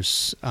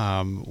 there's,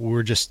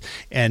 we're just,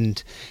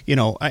 and,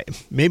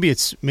 maybe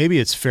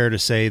it's fair to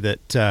say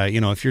that,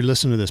 if you're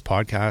listening to this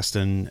podcast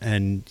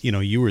and,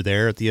 you were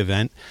there at the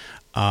event,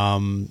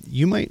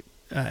 you might,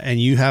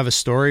 and you have a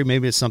story,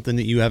 maybe it's something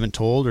that you haven't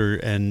told,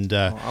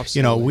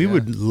 we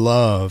would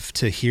love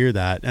to hear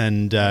that.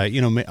 And,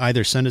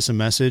 either send us a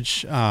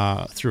message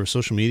through our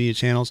social media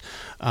channels.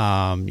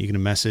 You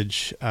can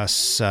message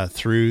us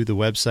through the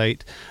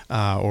website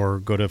or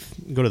go to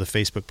the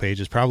Facebook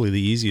page is probably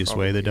the easiest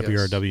way, the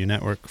WRW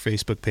Network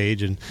Facebook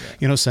page. And,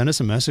 send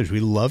us a message.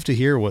 We'd love to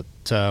hear what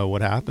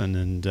happened.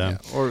 And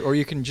or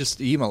you can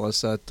just email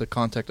us at the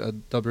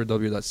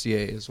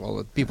contact@wrw.ca as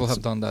well. People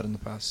have done that in the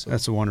past. So.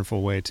 That's a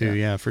wonderful way too.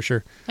 Yeah, for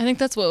sure. I think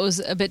that's what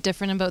was a bit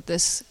different about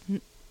this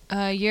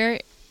year.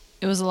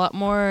 It was a lot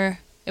more.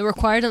 It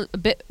required a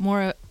bit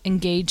more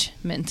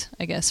engagement,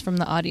 I guess, from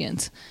the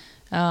audience.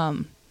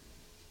 When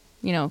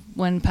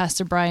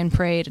Pastor Brian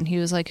prayed, and he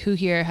was like, "Who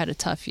here had a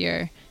tough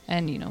year?"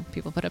 And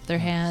people put up their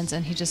hands,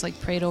 and he just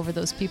prayed over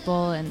those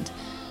people, and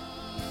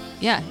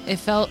it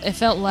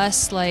felt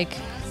less like,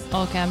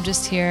 okay, I'm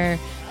just here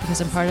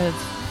because I'm part of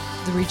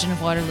the region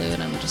of Waterloo,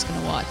 and I'm just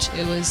gonna watch.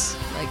 It was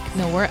like,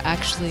 no, we're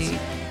actually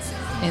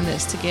in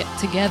this to get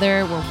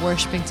together. We're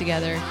worshiping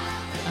together,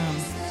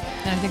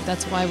 and I think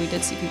that's why we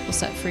did see people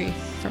set free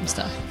from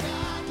stuff.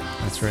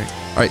 That's right.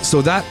 All right,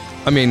 so that,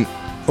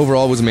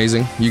 overall was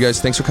amazing. You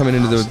guys, thanks for coming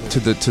into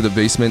the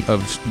basement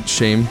of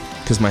shame,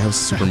 because my house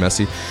is super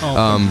messy.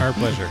 Our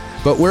pleasure.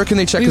 But where can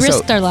they check us out? We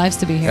risked our lives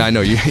to be here. Yeah, I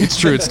know. It's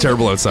true. It's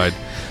terrible outside.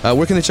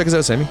 Where can they check us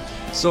out, Sammy?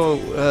 So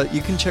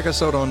you can check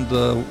us out on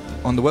the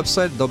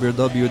website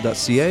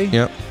wrw.ca.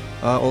 Yeah.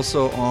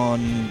 Also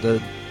on the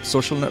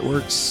social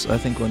networks. I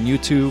think on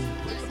YouTube.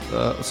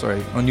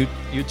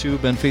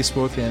 YouTube and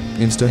Facebook and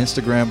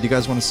Instagram. Do you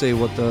guys want to say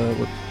what?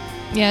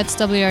 Yeah, it's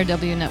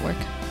WRW Network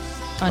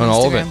on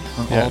all of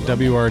Instagram. it.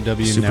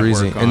 WRW Super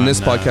Network. easy. And this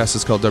podcast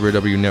is called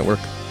WRW Network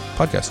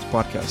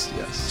Podcast.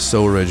 Yes.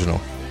 So original.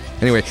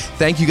 Anyway,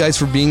 thank you guys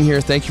for being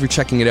here. Thank you for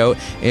checking it out.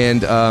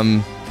 And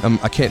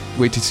I can't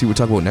wait to see what we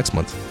talk about next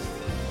month.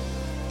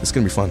 It's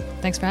going to be fun.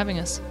 Thanks for having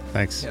us.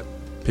 Thanks. Yep.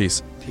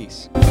 Peace.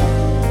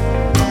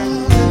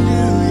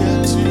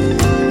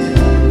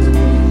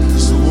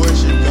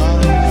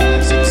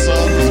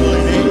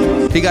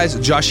 Hey guys,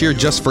 Josh here.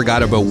 Just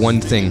forgot about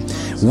one thing.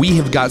 We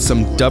have got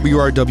some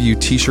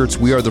WRW t-shirts.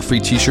 We are the free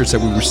t-shirts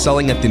that we were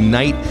selling at the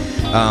night,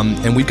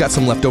 and we've got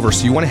some left over.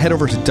 So you want to head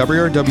over to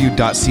wrw.ca/merch,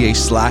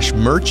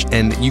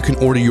 and you can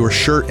order your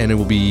shirt, and it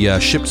will be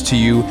shipped to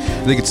you.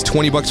 I think it's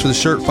 $20 for the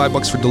shirt,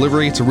 $5 for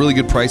delivery. It's a really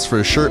good price for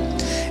a shirt,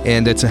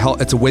 and it's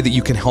a way that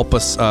you can help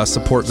us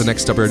support the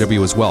next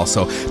WRW as well.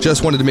 So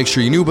just wanted to make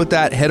sure you knew about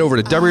that. Head over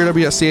to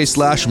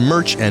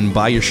wrw.ca/merch and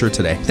buy your shirt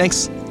today.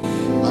 Thanks.